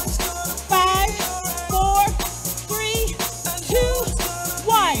 6, 5, 4, 3, 2,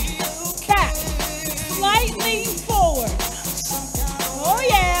 1. Back. Slightly forward. Oh,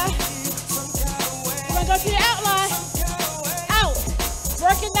 yeah. We're going to go to the outline. Out.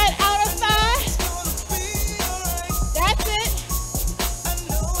 Working that outer thigh. That's it.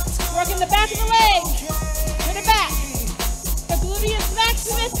 Working the back of the leg. To the back. The gluteus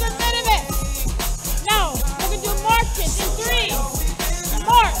maximus and minimus. Now, we're going to do marches in 3.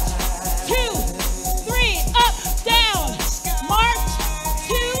 March. 2, 3. Up, down. March.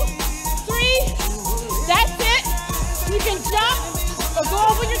 2, 3. That's it. You can jump or go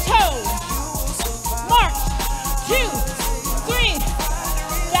over your toes. March. 2, 3.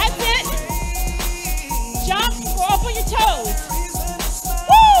 That's it. Jump or open your toes.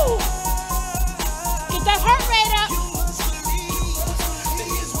 Woo! Get that heart rate up.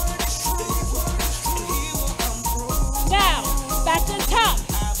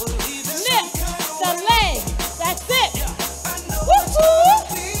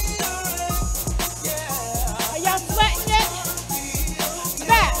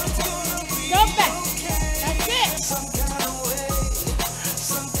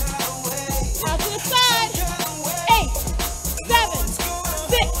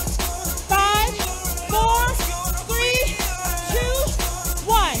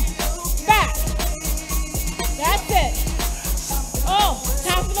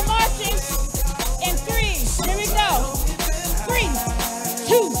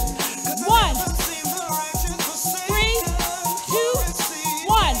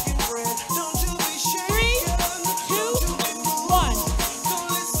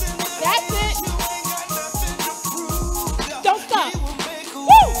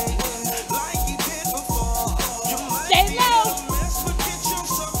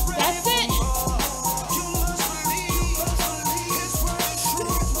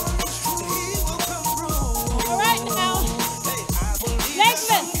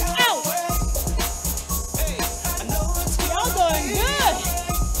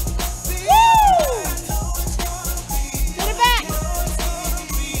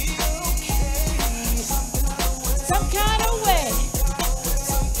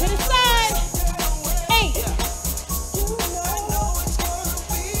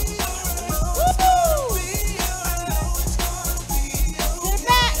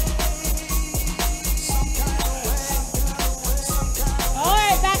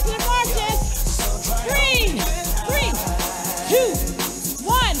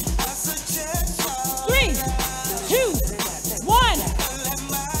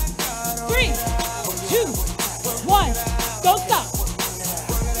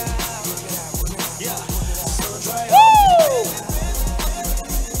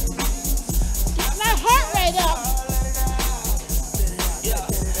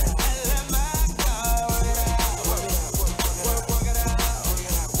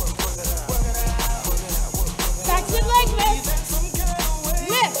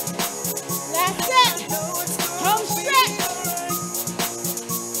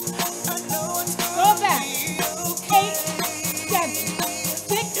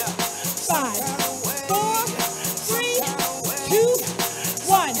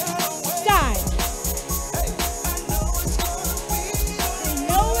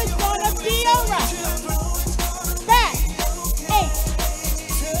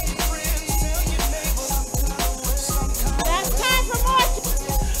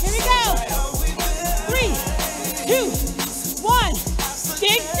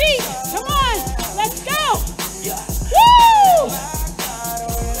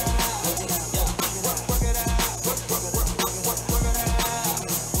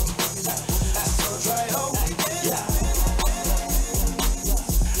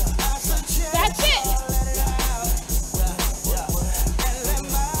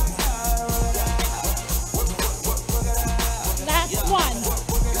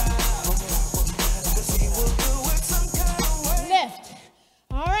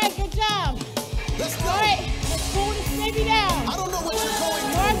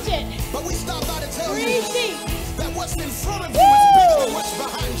 But we stop by to tell you Breathe deep. that what's in front of you is bigger than what's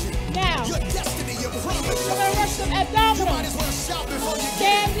behind you. Now, Your destiny, your promise, we're your going to work future. some You might abdominals. as well shout before you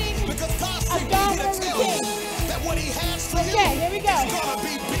get Standing it. Because God sent me here abdominal to tell routine. you that what he has for you Okay, here we go. is going to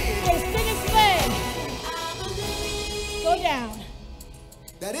be big. His thinnest leg. Go down.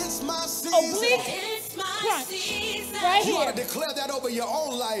 That it's my season. Oblique crunch. Right You ought here. to declare that over your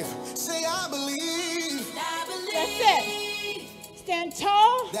own life. Say, I believe That's it. Stand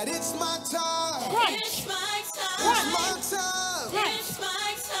tall. that it's my time. Crunch. It's Crunch. my time. Crunch.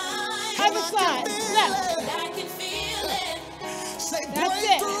 And Other I side. can feel Left. it. Say, That's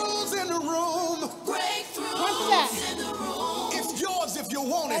it. breakthroughs in the room. Crunch that. It's yours if you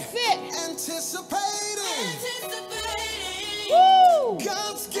want it. That's it. Anticipating. Woo.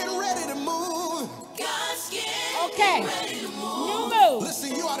 God's getting ready to move. Okay. New move.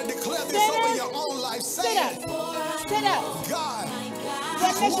 Listen, you ought to declare this Sit over up. your own life. Say Sit up. it. Sit up. God,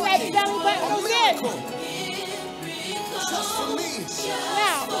 Then make sure that belly button a goes miracle in. just for me.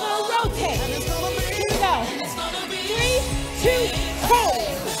 Now, we're going to rotate. And it's gonna be. Here we go. 3, 2, hold.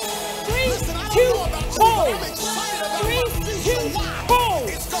 3, Listen, I 2, don't know about you, but hold. I'm excited about 3, my future. 2, Why? hold.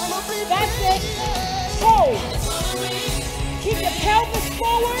 It's gonna be That's big. it. Hold. Keep your pelvis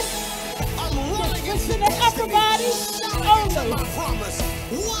forward. I'm running into Listen to the upper body into only. my promise.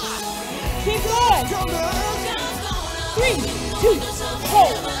 Why? Keep going. Gonna 3, 2,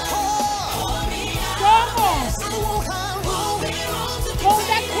 hold. Strong arms. I won't have room Hold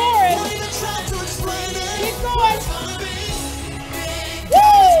that chorus. to try to explain it. Keep going. It's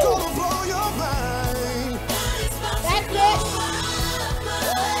Woo! gonna blow your mind. That's it.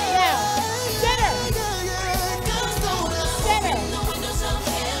 Now, center. Center.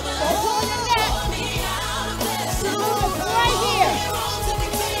 Don't pull your neck. Move right here.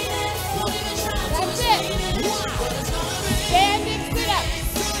 That's it. Standing, sit up.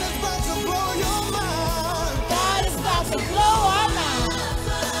 God is about to blow our mind.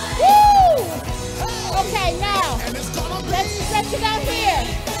 Woo! Okay, now, let's stretch it out here.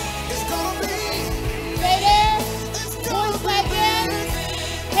 Stay there. Push back in.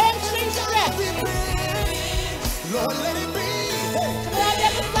 Hamstring stretch. Lord, let it be. Come on the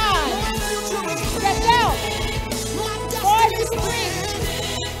other side. Stretch out. Hard as you can reach.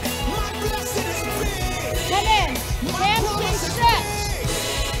 My blessing is big. Come in. Hamstring stretch.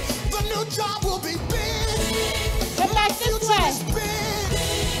 The new job will be big. Come back this way. Big.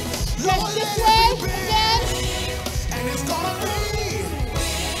 Stretch Lord, this let way. it be big. Again. And it's gonna be.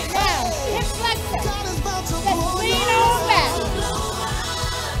 Now, hip flexor. God is about to Let's blow lean your on back. mind.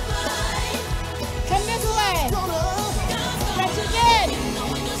 Come this way. Gonna Stretch again.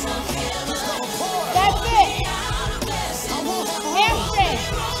 That's it. Hamstring.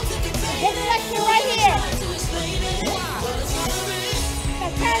 Hip flexor right here. Now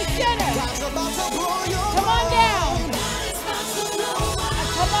turn center. God's about to blow your Come on down.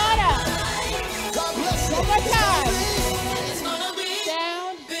 Come on up. God bless you. One more time.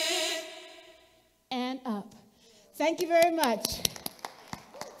 Down and up. Thank you very much.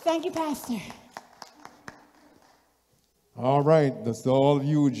 Thank you, Pastor. All right, that's all of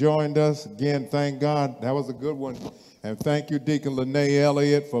you who joined us. Again, thank God. That was a good one. And thank you, Deacon Lene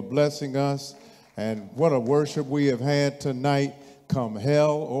Elliott, for blessing us. And what a worship we have had tonight, come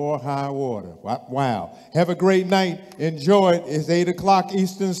hell or high water. Wow. Have a great night. Enjoy it. It's 8 o'clock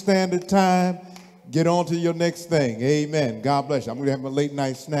Eastern Standard Time. Get on to your next thing. Amen. God bless you. I'm going to have my late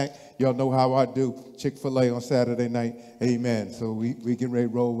night snack. Y'all know how I do. Chick-fil-A on Saturday night. Amen. So we get ready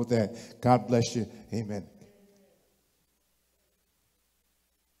to roll with that. God bless you. Amen.